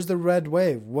elections. Where's the red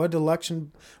wave? What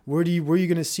election? Where are you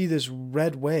going to see this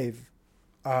red wave?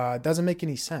 It doesn't make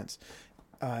any sense.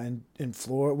 In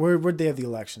Florida, where'd they have the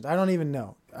elections? I don't even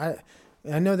know.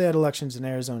 I know they had elections in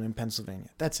Arizona and Pennsylvania.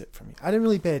 That's it for me. I didn't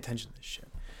really pay attention to this shit.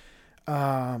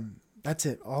 That's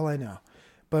it. All I know.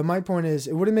 But my point is,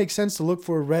 it wouldn't make sense to look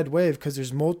for a red wave because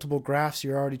there's multiple graphs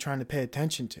you're already trying to pay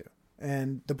attention to.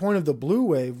 And the point of the blue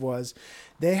wave was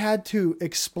they had to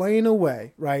explain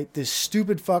away, right, this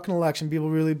stupid fucking election people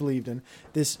really believed in.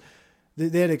 They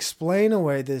had to explain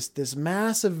away this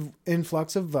massive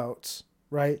influx of votes,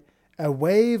 right? A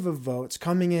wave of votes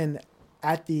coming in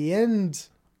at the end,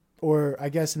 or I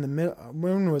guess in the middle.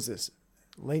 When was this?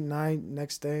 Late night,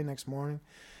 next day, next morning?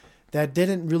 That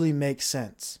didn't really make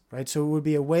sense, right? So it would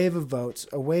be a wave of votes,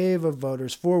 a wave of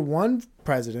voters for one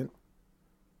president,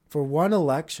 for one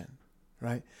election,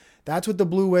 right? That's what the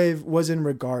blue wave was in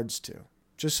regards to,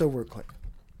 just so we're clear.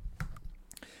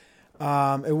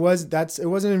 It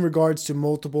wasn't in regards to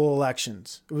multiple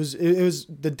elections. It was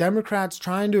the Democrats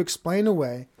trying to explain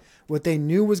away what they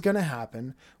knew was going to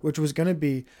happen, which was going to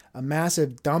be a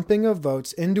massive dumping of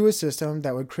votes into a system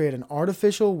that would create an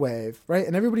artificial wave, right?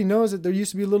 And everybody knows that there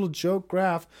used to be a little joke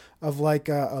graph of like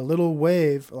a little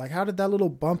wave. Like, how did that little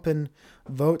bump in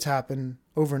votes happen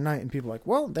overnight? And people are like,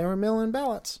 well, they were mail-in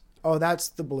ballots. Oh, that's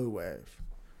the blue wave.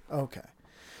 Okay.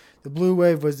 The blue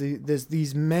wave was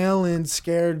these mail-in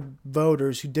scared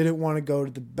voters who didn't want to go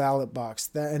to the ballot box,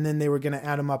 and then they were going to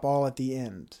add them up all at the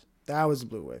end. That was the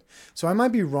blue wave. So I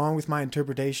might be wrong with my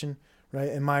interpretation, right?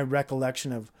 And my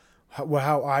recollection of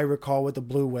how I recall what the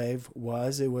blue wave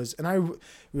was. We were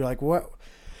like, what?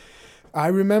 I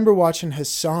remember watching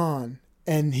Hassan,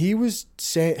 and he was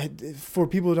saying, for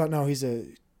people who don't know, he's a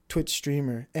Twitch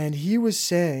streamer, and he was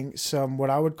saying some what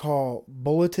I would call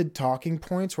bulleted talking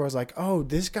points where I was like, oh,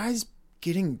 this guy's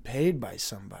getting paid by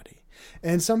somebody.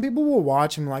 And some people will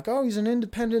watch him like, oh, he's an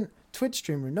independent Twitch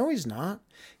streamer. No, he's not.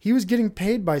 He was getting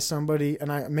paid by somebody,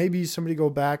 and maybe somebody go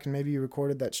back and maybe you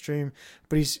recorded that stream,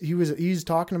 but he's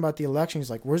talking about the election. He's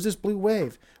like, where's this blue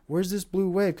wave? Where's this blue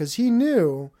wave? Because he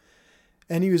knew,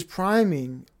 and he was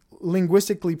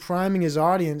linguistically priming his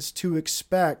audience to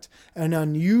expect an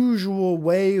unusual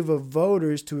wave of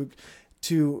voters to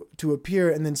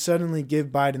appear and then suddenly give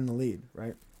Biden the lead,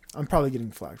 right? I'm probably getting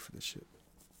flagged for this shit.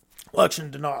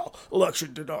 Election denial.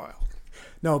 Election denial.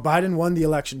 No, Biden won the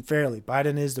election fairly.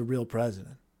 Biden is the real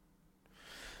president.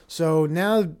 So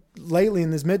now, lately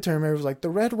in this midterm, everyone's like, the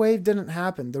red wave didn't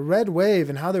happen. The red wave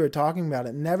and how they were talking about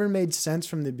it never made sense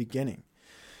from the beginning.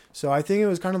 So I think it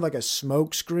was kind of like a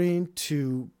smokescreen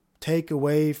to take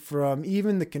away from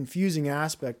even the confusing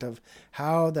aspect of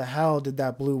how the hell did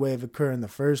that blue wave occur in the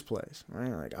first place. Right?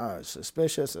 Like, oh, it's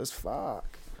suspicious as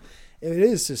fuck. It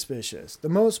is suspicious. The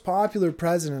most popular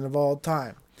president of all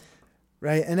time.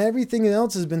 Right? And everything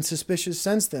else has been suspicious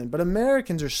since then. But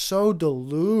Americans are so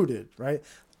deluded, right?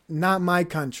 Not my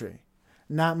country.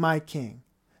 Not my king.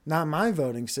 Not my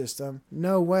voting system.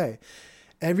 No way.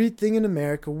 Everything in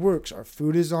America works. Our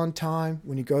food is on time.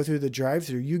 When you go through the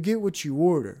drive-thru, you get what you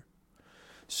order.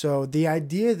 So the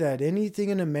idea that anything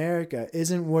in America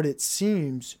isn't what it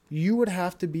seems, you would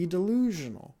have to be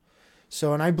delusional.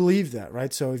 So, and I believe that,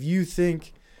 right? So if you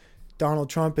think Donald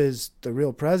Trump is the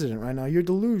real president right now, you're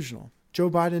delusional. Joe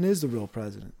Biden is the real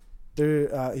president.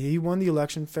 He won the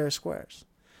election fair squares.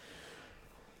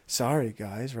 Sorry,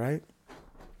 guys, right?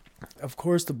 Of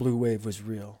course the blue wave was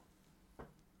real.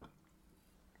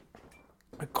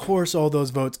 Of course all those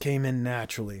votes came in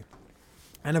naturally.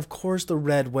 And of course the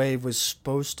red wave was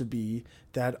supposed to be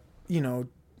that,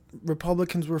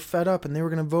 Republicans were fed up and they were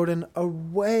going to vote in a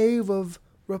wave of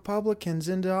Republicans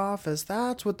into office.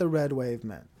 That's what the red wave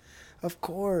meant. Of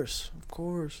course.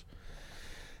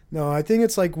 No, I think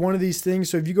it's like one of these things.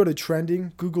 So if you go to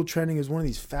trending, Google trending is one of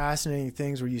these fascinating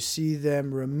things where you see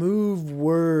them remove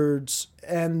words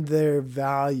and their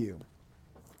value.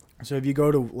 So if you go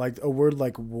to like a word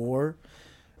like war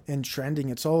and trending,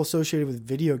 it's all associated with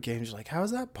video games. You're like, how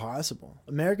is that possible?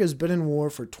 America's been in war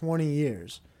for 20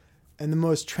 years. And the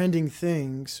most trending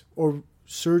things or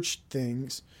searched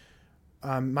things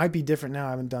might be different now.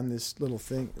 I haven't done this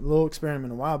little experiment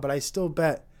in a while, but I still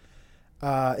bet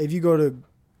if you go to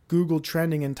Google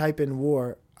trending and type in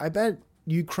war, I bet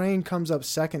Ukraine comes up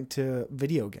second to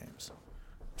video games.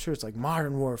 I'm sure it's like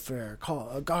Modern Warfare,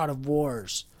 God of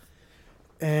Wars.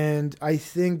 And I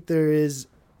think there is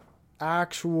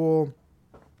actual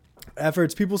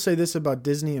efforts. People say this about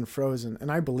Disney and Frozen, and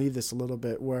I believe this a little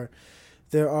bit, where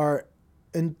there are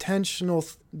things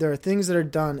that are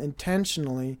done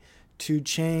intentionally to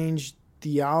change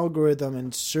the algorithm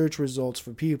and search results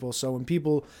for people. So when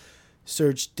people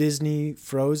search Disney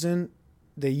Frozen,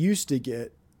 they used to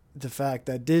get the fact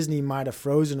that Disney might have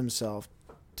frozen himself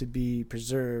to be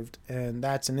preserved, and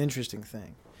that's an interesting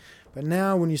thing. But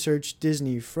now when you search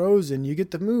Disney Frozen, you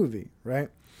get the movie, right?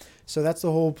 So that's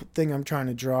the whole thing I'm trying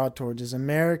to draw towards is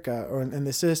America, and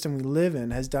the system we live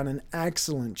in, has done an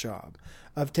excellent job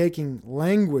of taking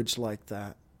language like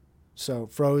that. So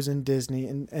Frozen, Disney,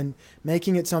 and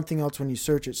making it something else when you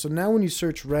search it. So now when you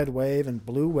search red wave and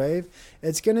blue wave,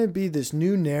 it's going to be this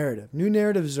new narrative. New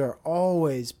narratives are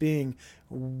always being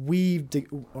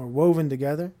woven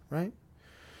together, right?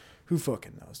 Who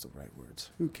fucking knows the right words?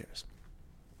 Who cares?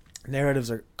 Narratives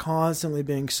are constantly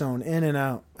being sewn in and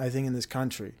out, I think, in this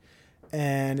country.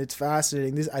 And it's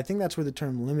fascinating. I think that's where the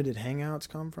term limited hangouts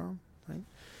come from, right?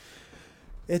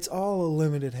 It's all a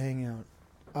limited hangout.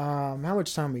 How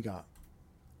much time we got?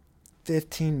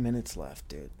 15 minutes left,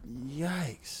 dude.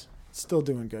 Yikes. Still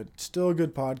doing good. Still a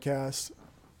good podcast.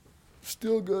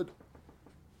 Still good.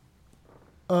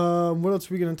 What else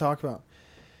are we going to talk about?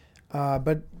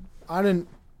 But I don't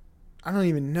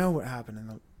even know what happened in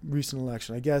the recent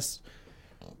election. I guess,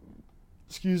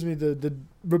 the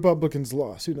Republicans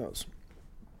lost. Who knows?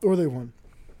 Or they won.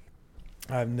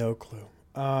 I have no clue.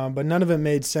 But none of it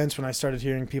made sense when I started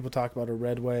hearing people talk about a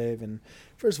red wave. And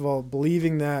first of all,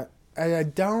 believing that, I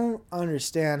don't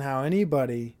understand how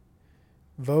anybody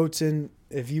votes in,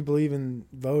 if you believe in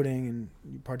voting and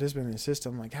you participate in the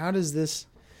system, like how does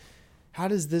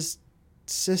this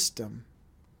system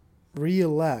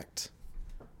re-elect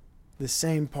the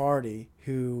same party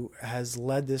who has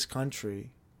led this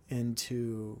country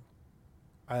into,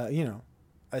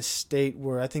 a state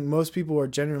where I think most people are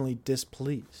generally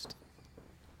displeased.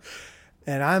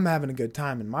 And I'm having a good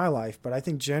time in my life, but I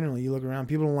think generally you look around,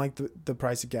 people don't like the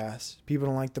price of gas. People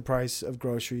don't like the price of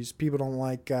groceries. People don't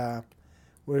like,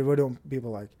 what don't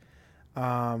people like?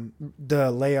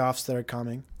 The layoffs that are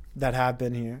coming, that have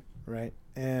been here, right?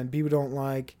 And people don't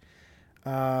like,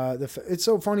 it's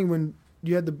so funny when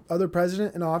you had the other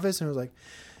president in office and it was like,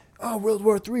 oh, World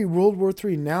War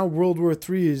III. Now World War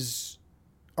III is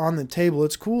on the table.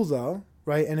 It's cool though,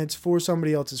 right? And it's for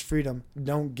somebody else's freedom.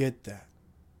 Don't get that.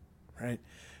 Right?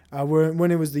 When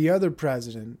it was the other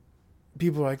president,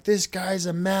 people were like, this guy's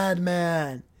a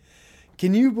madman.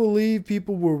 Can you believe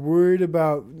people were worried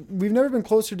about... We've never been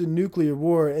closer to nuclear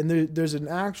war, and there's an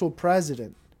actual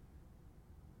president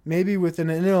maybe with an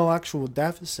intellectual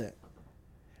deficit,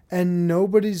 and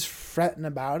nobody's fretting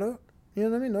about it. You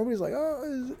know what I mean? Nobody's like,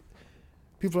 oh,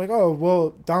 people are like, oh, well,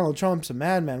 Donald Trump's a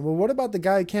madman. Well, what about the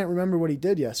guy who can't remember what he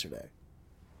did yesterday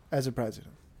as a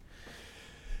president?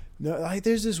 No, like,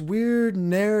 there's this weird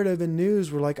narrative in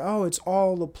news where, like, oh, it's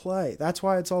all a play. That's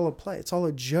why it's all a play. It's all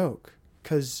a joke.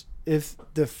 Because if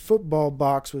the football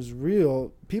box was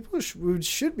real, people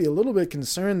should be a little bit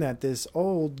concerned that this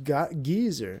old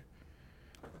geezer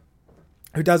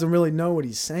who doesn't really know what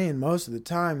he's saying most of the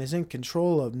time is in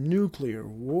control of nuclear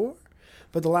war.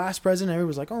 But the last president, everybody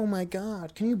was like, oh my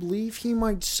God, can you believe he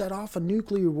might set off a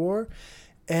nuclear war?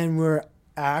 And we're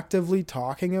actively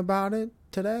talking about it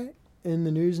today in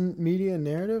the news and media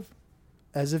narrative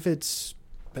as if it's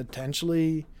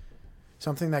potentially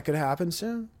something that could happen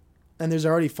soon. And there's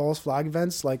already false flag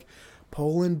events like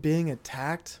Poland being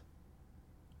attacked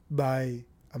by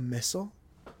a missile.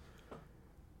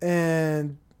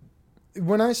 And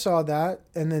when I saw that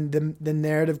and then the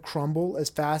narrative crumble as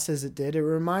fast as it did, it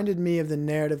reminded me of the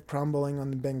narrative crumbling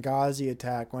on the Benghazi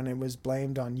attack when it was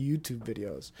blamed on YouTube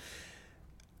videos.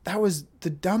 That was the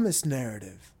dumbest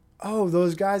narrative. Oh,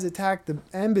 those guys attacked the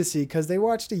embassy because they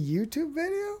watched a YouTube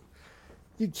video?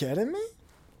 You kidding me?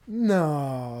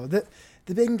 No. The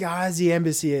Benghazi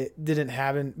embassy didn't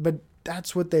happen, but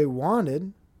that's what they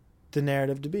wanted the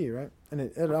narrative to be, right? And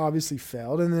it obviously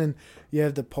failed. And then you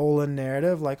have the Poland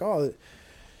narrative, like, oh,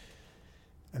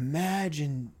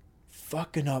 imagine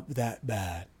fucking up that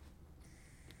bad.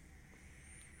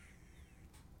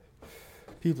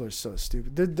 People are so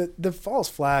stupid. The false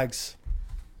flags,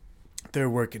 they're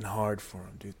working hard for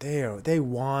them, dude. They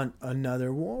want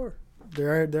another war. They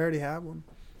already have one,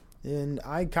 and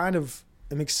I kind of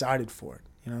am excited for it.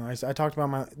 You know, I talked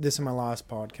about this in my last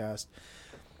podcast.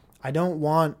 I don't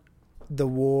want the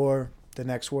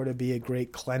next war to be a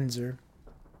great cleanser,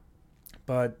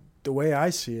 but the way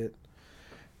I see it,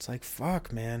 it's like,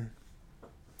 fuck, man.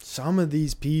 Some of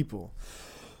these people.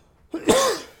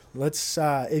 Let's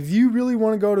if you really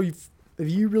want to if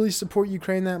you really support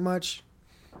Ukraine that much,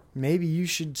 maybe you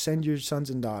should send your sons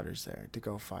and daughters there to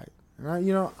go fight.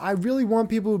 And I really want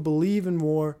people who believe in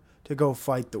war to go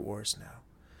fight the wars now.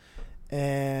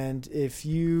 And if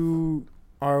you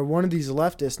are one of these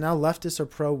leftists, now leftists are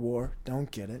pro-war,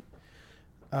 don't get it.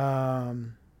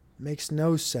 Makes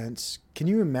no sense. Can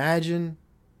you imagine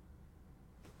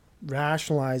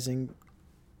rationalizing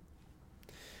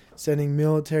sending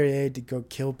military aid to go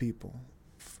kill people,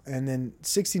 and then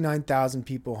 69,000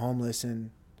 people homeless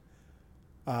in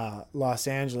Los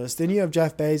Angeles? Then you have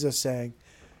Jeff Bezos saying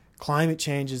climate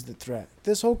change is the threat.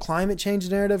 This whole climate change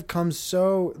narrative comes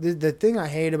the thing I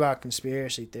hate about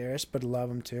conspiracy theorists, but love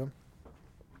them too,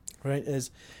 right, is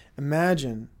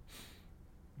imagine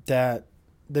that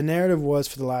the narrative was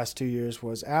for the last 2 years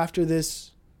was after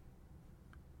this,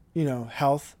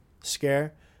 health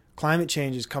scare, climate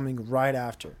change is coming right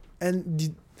after.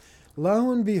 And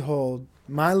lo and behold,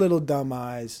 my little dumb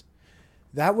eyes,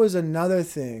 that was another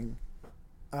thing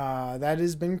that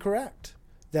has been correct.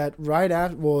 That right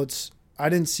after, I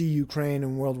didn't see Ukraine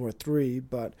in World War III,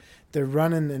 but they're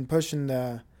running and pushing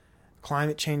the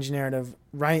climate change narrative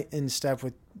right in step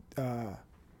with,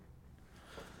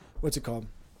 what's it called?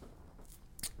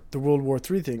 The World War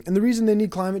III thing. And the reason they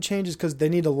need climate change is because they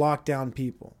need to lock down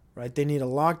people, right? They need to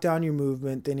lock down your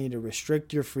movement. They need to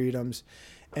restrict your freedoms.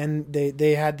 And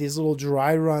they had these little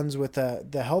dry runs with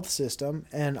the health system,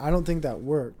 and I don't think that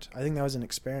worked. I think that was an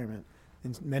experiment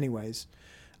in many ways.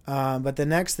 But the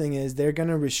next thing is they're going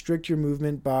to restrict your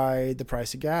movement by the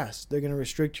price of gas. They're going to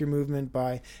restrict your movement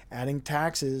by adding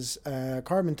taxes,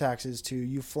 carbon taxes to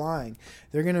you flying.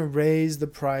 They're going to raise the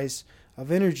price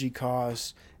of energy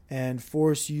costs and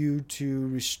force you to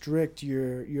restrict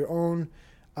your own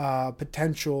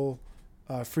potential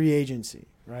free agency,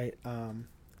 right?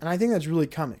 And I think that's really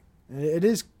coming.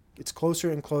 It's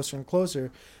closer and closer and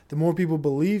closer. The more people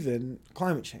believe in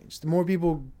climate change, the more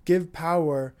people give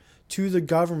power to the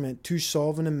government to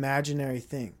solve an imaginary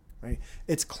thing, right?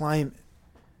 It's climate.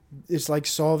 It's like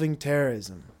solving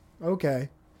terrorism. Okay.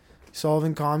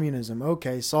 Solving communism.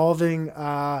 Okay. Solving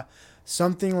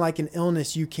something like an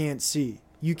illness you can't see.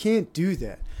 You can't do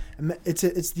that.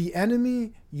 It's the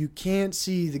enemy you can't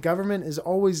see. The government has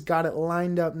always got it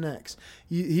lined up next.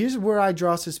 Here's where I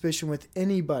draw suspicion with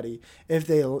anybody. If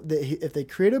they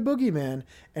create a boogeyman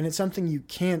and it's something you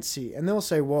can't see, and they'll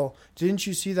say, well, didn't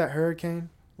you see that hurricane?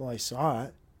 Well, I saw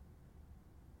it.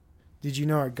 Did you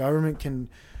know our government can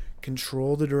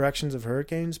control the directions of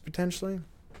hurricanes potentially?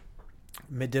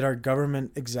 Did our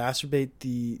government exacerbate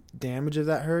the damage of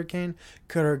that hurricane?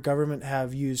 Could our government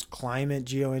have used climate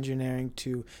geoengineering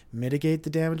to mitigate the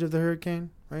damage of the hurricane?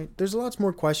 Right? There's lots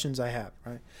more questions I have.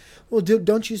 Right? Well,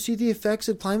 don't you see the effects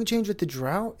of climate change with the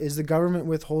drought? Is the government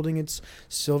withholding its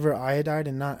silver iodide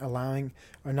and not allowing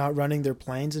or not running their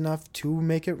planes enough to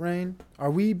make it rain?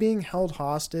 Are we being held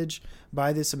hostage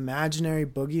by this imaginary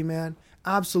boogeyman?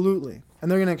 Absolutely.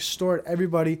 And they're going to extort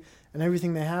everybody and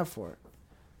everything they have for it.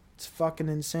 It's fucking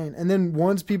insane. And then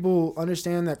once people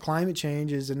understand that climate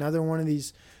change is another one of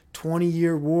these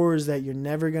 20-year wars that you're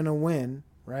never going to win,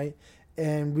 right?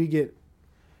 And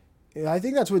I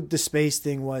think that's what the space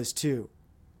thing was too.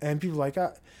 And people are like,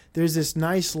 there's this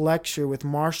nice lecture with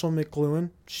Marshall McLuhan.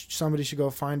 Somebody should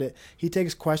go find it. He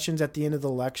takes questions at the end of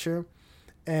the lecture,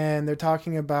 and they're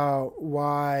talking about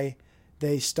why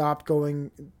they stopped going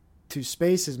to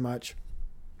space as much.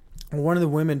 One of the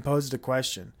women posed a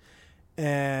question,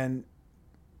 and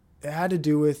it had to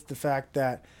do with the fact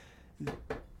that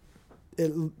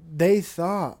they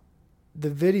thought the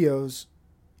videos,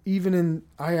 even in,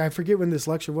 I forget when this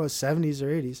lecture was, 70s or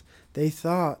 80s, they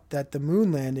thought that the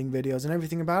moon landing videos and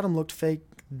everything about them looked fake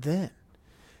then.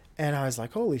 And I was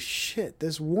like, holy shit,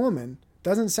 this woman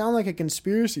doesn't sound like a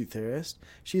conspiracy theorist.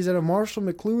 She's at a Marshall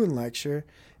McLuhan lecture,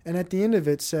 and at the end of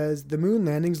it says the moon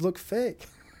landings look fake.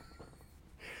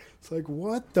 It's like,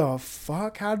 what the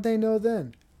fuck? How did they know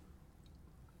then?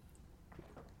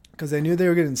 Because they knew they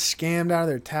were getting scammed out of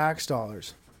their tax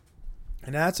dollars.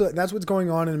 And that's what's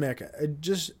going on in America.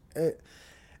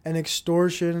 An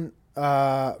extortion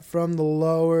from the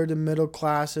lower to middle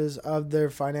classes of their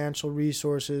financial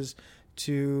resources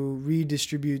to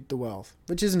redistribute the wealth,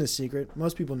 which isn't a secret.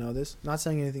 Most people know this. Not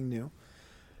saying anything new.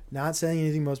 Not saying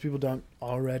anything most people don't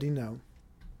already know.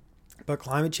 But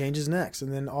climate change is next.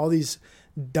 And then all these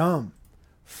dumb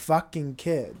fucking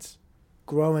kids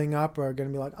growing up are going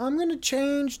to be like, I'm going to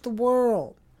change the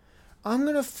world. I'm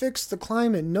going to fix the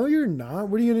climate. No, you're not.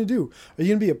 What are you going to do? Are you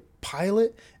going to be a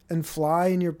pilot and fly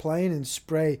in your plane and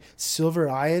spray silver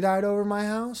iodide over my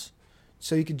house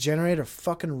so you could generate a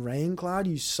fucking rain cloud,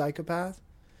 you psychopath?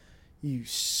 You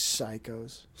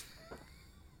psychos.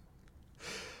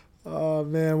 Oh,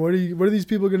 man. What are these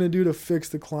people going to do to fix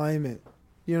the climate?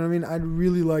 You know what I mean? I'd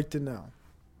really like to know.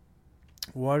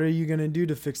 What are you going to do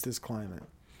to fix this climate?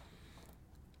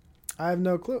 I have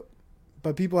no clue.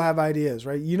 But people have ideas,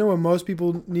 right? You know what most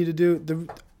people need to do?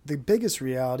 The biggest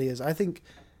reality is, I think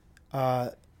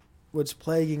what's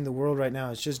plaguing the world right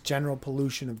now is just general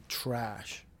pollution of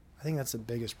trash. I think that's the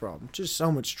biggest problem. Just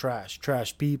so much trash.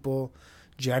 Trash people,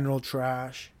 general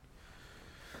trash.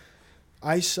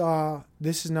 I saw,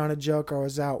 this is not a joke, I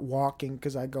was out walking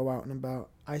because I go out and about.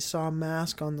 I saw a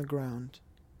mask on the ground.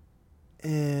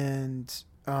 And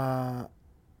I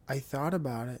thought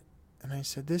about it. And I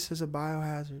said, this is a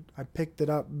biohazard. I picked it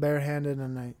up barehanded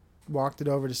and I walked it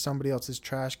over to somebody else's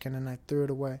trash can and I threw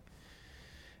it away.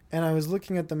 And I was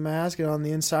looking at the mask, and on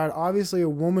the inside, obviously a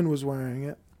woman was wearing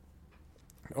it.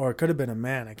 Or it could have been a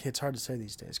man. It's hard to say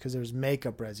these days because there's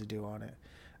makeup residue on it.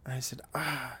 And I said,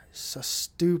 it's so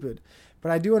stupid.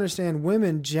 But I do understand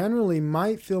women generally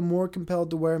might feel more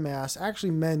compelled to wear masks.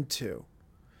 Actually, men too.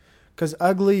 Because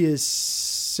ugly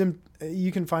is,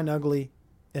 you can find ugly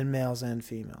in males and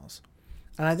females.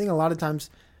 And I think a lot of times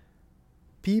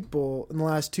people in the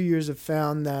last 2 years have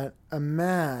found that a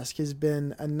mask has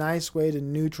been a nice way to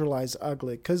neutralize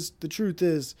ugly. Because the truth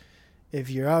is, if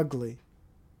you're ugly,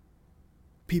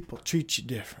 people treat you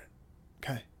different.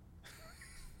 Okay?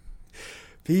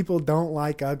 People don't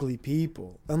like ugly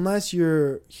people. Unless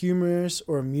you're humorous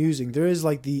or amusing. There is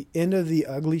like the end of the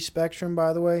ugly spectrum,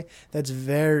 by the way, that's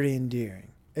very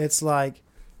endearing. It's like,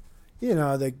 you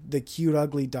know, the cute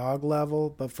ugly dog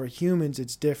level, but for humans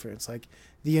it's different. It's like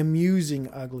the amusing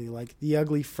ugly, like the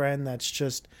ugly friend that's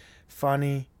just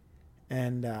funny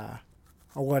and or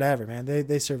whatever, man.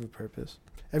 They serve a purpose.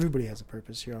 Everybody has a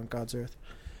purpose here on God's earth.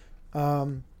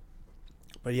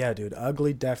 But yeah, dude,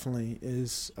 ugly definitely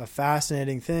is a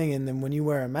fascinating thing. And then when you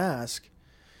wear a mask,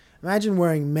 imagine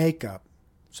wearing makeup.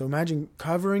 So imagine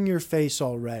covering your face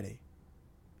already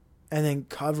and then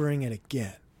covering it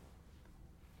again.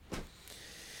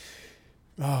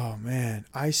 Oh, man.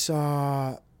 I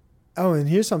saw... Oh, and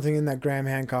here's something in that Graham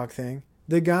Hancock thing.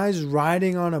 The guy's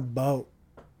riding on a boat,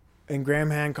 and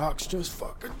Graham Hancock's just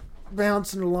fucking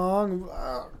bouncing along.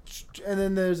 And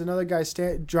then there's another guy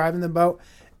driving the boat,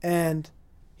 and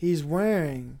he's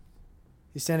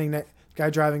standing guy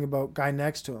driving a boat, guy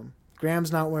next to him.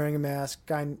 Graham's not wearing a mask.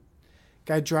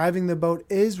 Guy driving the boat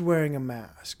is wearing a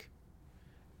mask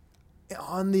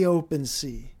on the open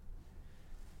sea.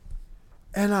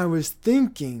 And I was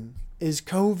thinking, is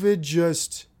COVID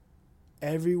just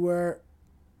everywhere.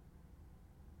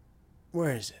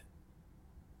 Where is it?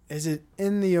 Is it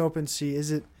in the open sea?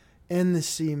 Is it in the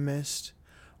sea mist?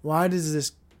 Why do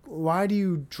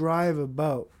you drive a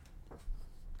boat?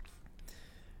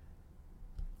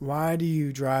 Why do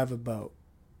you drive a boat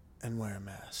and wear a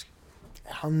mask?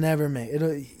 I'll never make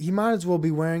it. He might as well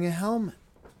be wearing a helmet.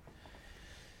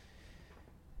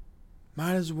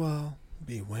 Might as well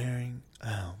be wearing a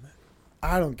helmet.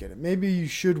 I don't get it. Maybe you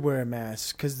should wear a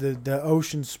mask because the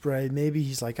ocean spray. Maybe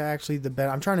he's like, actually,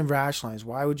 I'm trying to rationalize.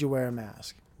 Why would you wear a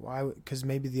mask? Why? Because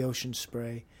maybe the ocean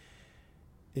spray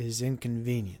is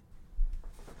inconvenient.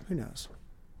 Who knows?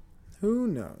 Who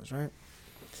knows, right?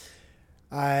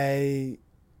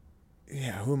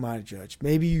 Who am I to judge?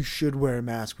 Maybe you should wear a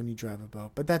mask when you drive a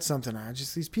boat, but that's something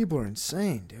these people are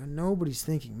insane, dude. Nobody's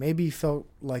thinking. Maybe he felt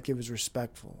like it was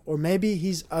respectful. Or maybe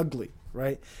he's ugly,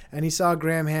 right? And he saw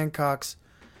Graham Hancock.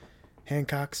 Isn't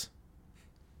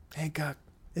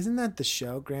that the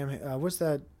show? What's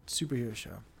that superhero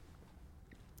show?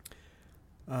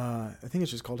 I think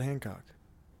it's just called Hancock.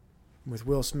 With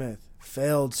Will Smith.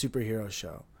 Failed superhero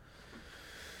show.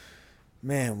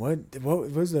 Man, what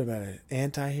was it about? An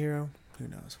anti-hero? Who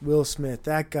knows? Will Smith,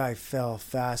 that guy fell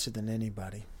faster than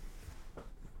anybody.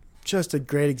 Just a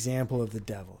great example of the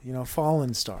devil.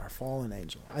 Fallen star, fallen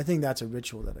angel. I think that's a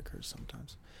ritual that occurs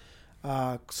sometimes.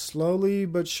 Slowly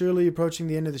but surely approaching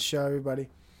the end of the show, everybody.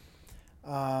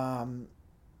 God,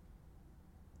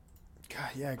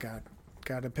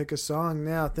 got to pick a song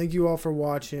now. Thank you all for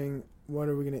watching. What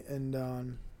are we going to end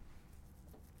on?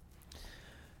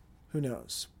 Who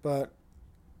knows? But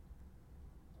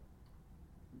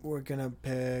we're going to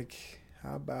pick,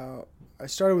 how about, I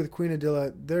started with Queen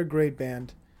Adilla. They're a great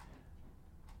band.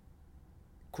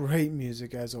 Great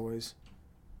music, as always.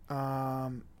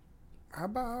 How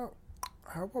about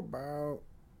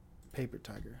Paper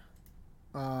Tiger?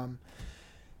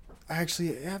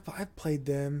 Actually, I've played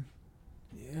them.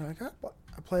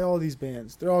 I play all these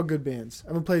bands. They're all good bands. I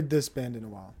haven't played this band in a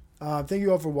while. Thank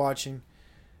you all for watching.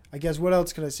 I guess what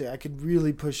else can I say? I could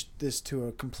really push this to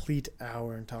a complete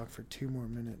hour and talk for 2 more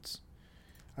minutes.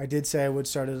 I did say I would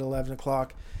start at 11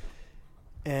 o'clock,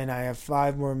 and I have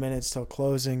 5 more minutes till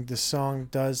closing. The song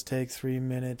does take 3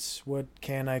 minutes. What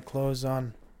can I close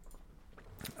on?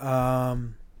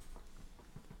 Don't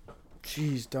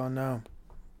know.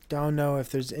 Don't know if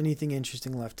there's anything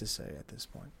interesting left to say at this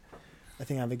point. I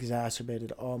think I've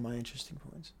exacerbated all my interesting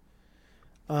points.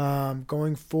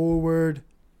 Going forward,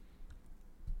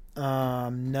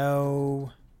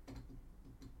 no.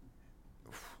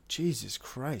 Jesus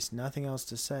Christ, nothing else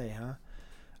to say,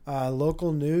 huh?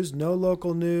 Local news, no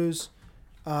local news.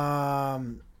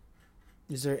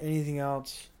 Is there anything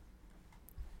else?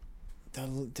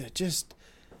 Just,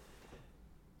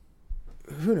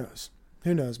 who knows?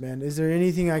 Who knows, man? Is there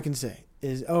anything I can say?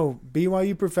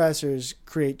 BYU professors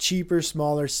create cheaper,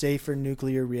 smaller, safer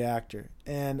nuclear reactor.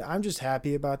 And I'm just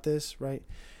happy about this, right?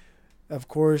 Of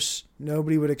course,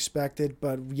 nobody would expect it,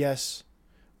 but yes,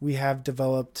 we have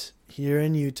developed here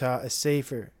in Utah a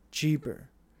safer, cheaper,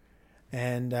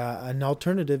 and an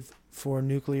alternative for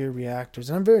nuclear reactors.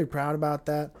 And I'm very proud about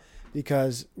that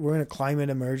because we're in a climate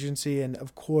emergency. And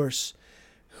of course,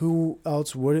 who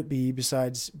else would it be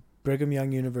besides Brigham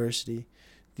Young University?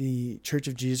 The Church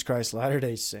of Jesus Christ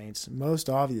Latter-day Saints, most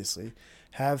obviously,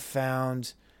 have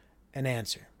found an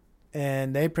answer.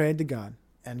 And they prayed to God,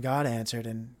 and God answered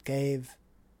and gave,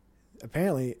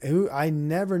 apparently, who I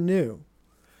never knew.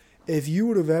 If you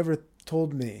would have ever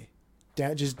told me,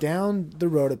 just down the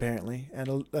road, apparently, at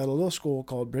a little school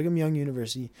called Brigham Young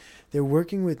University, they're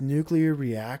working with nuclear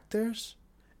reactors,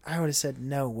 I would have said,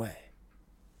 no way.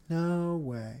 No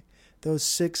way. Those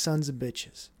 6 sons of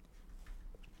bitches.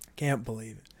 Can't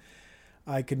believe it.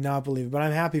 I could not believe it, but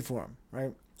I'm happy for them,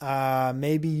 right?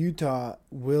 Maybe Utah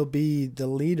will be the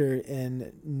leader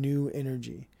in new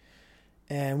energy.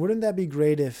 And wouldn't that be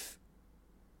great if,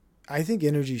 I think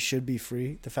energy should be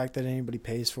free. The fact that anybody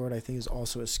pays for it, I think, is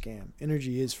also a scam.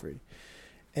 Energy is free.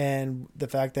 And the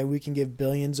fact that we can give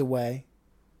billions away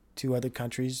to other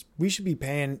countries, we should be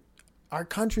paying, our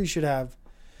country should have,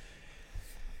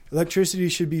 electricity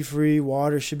should be free,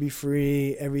 water should be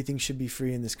free, everything should be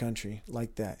free in this country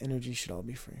like that. Energy should all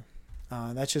be free.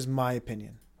 That's just my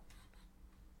opinion.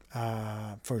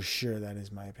 For sure, that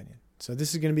is my opinion. So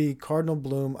this is going to be Cardinal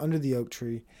Bloom, Under the Oak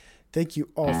Tree. Thank you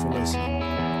all for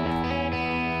listening.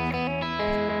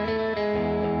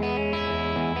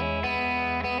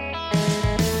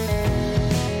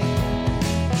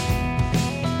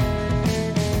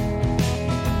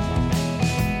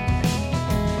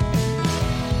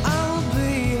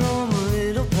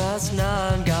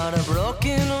 Got a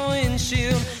broken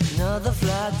windshield, another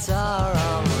flat tire.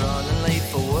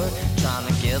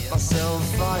 myself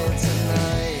fire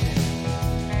tonight.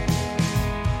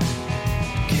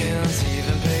 Can't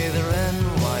even pay the rent.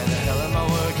 Why the hell am I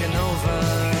working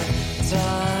overtime?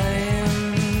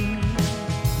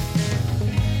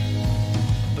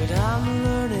 But I'm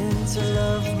learning to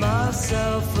love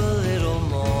myself a little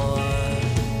more.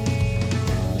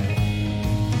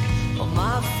 All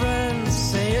my friends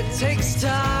say it takes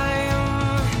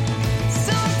time.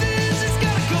 Something's just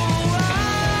gotta go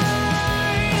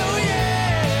right. Oh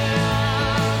yeah,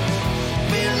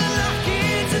 feeling lucky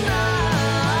tonight.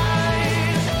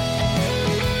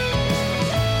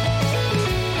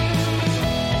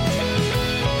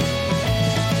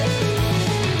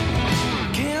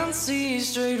 Can't see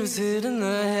straight, was hit in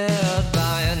the head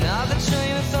by another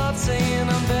train of thought saying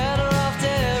I'm better off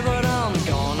dead. But I'm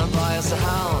gonna buy us a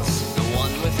house, the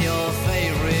one with your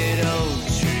favorite oak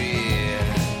tree.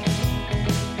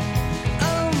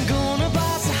 I'm gonna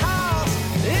buy us a house,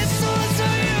 it's all to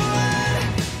you and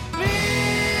me.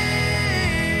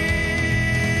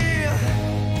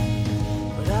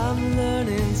 But I'm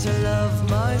learning to love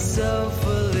myself a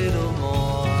little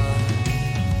more.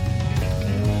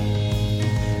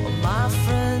 My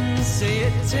friends say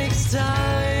it takes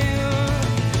time.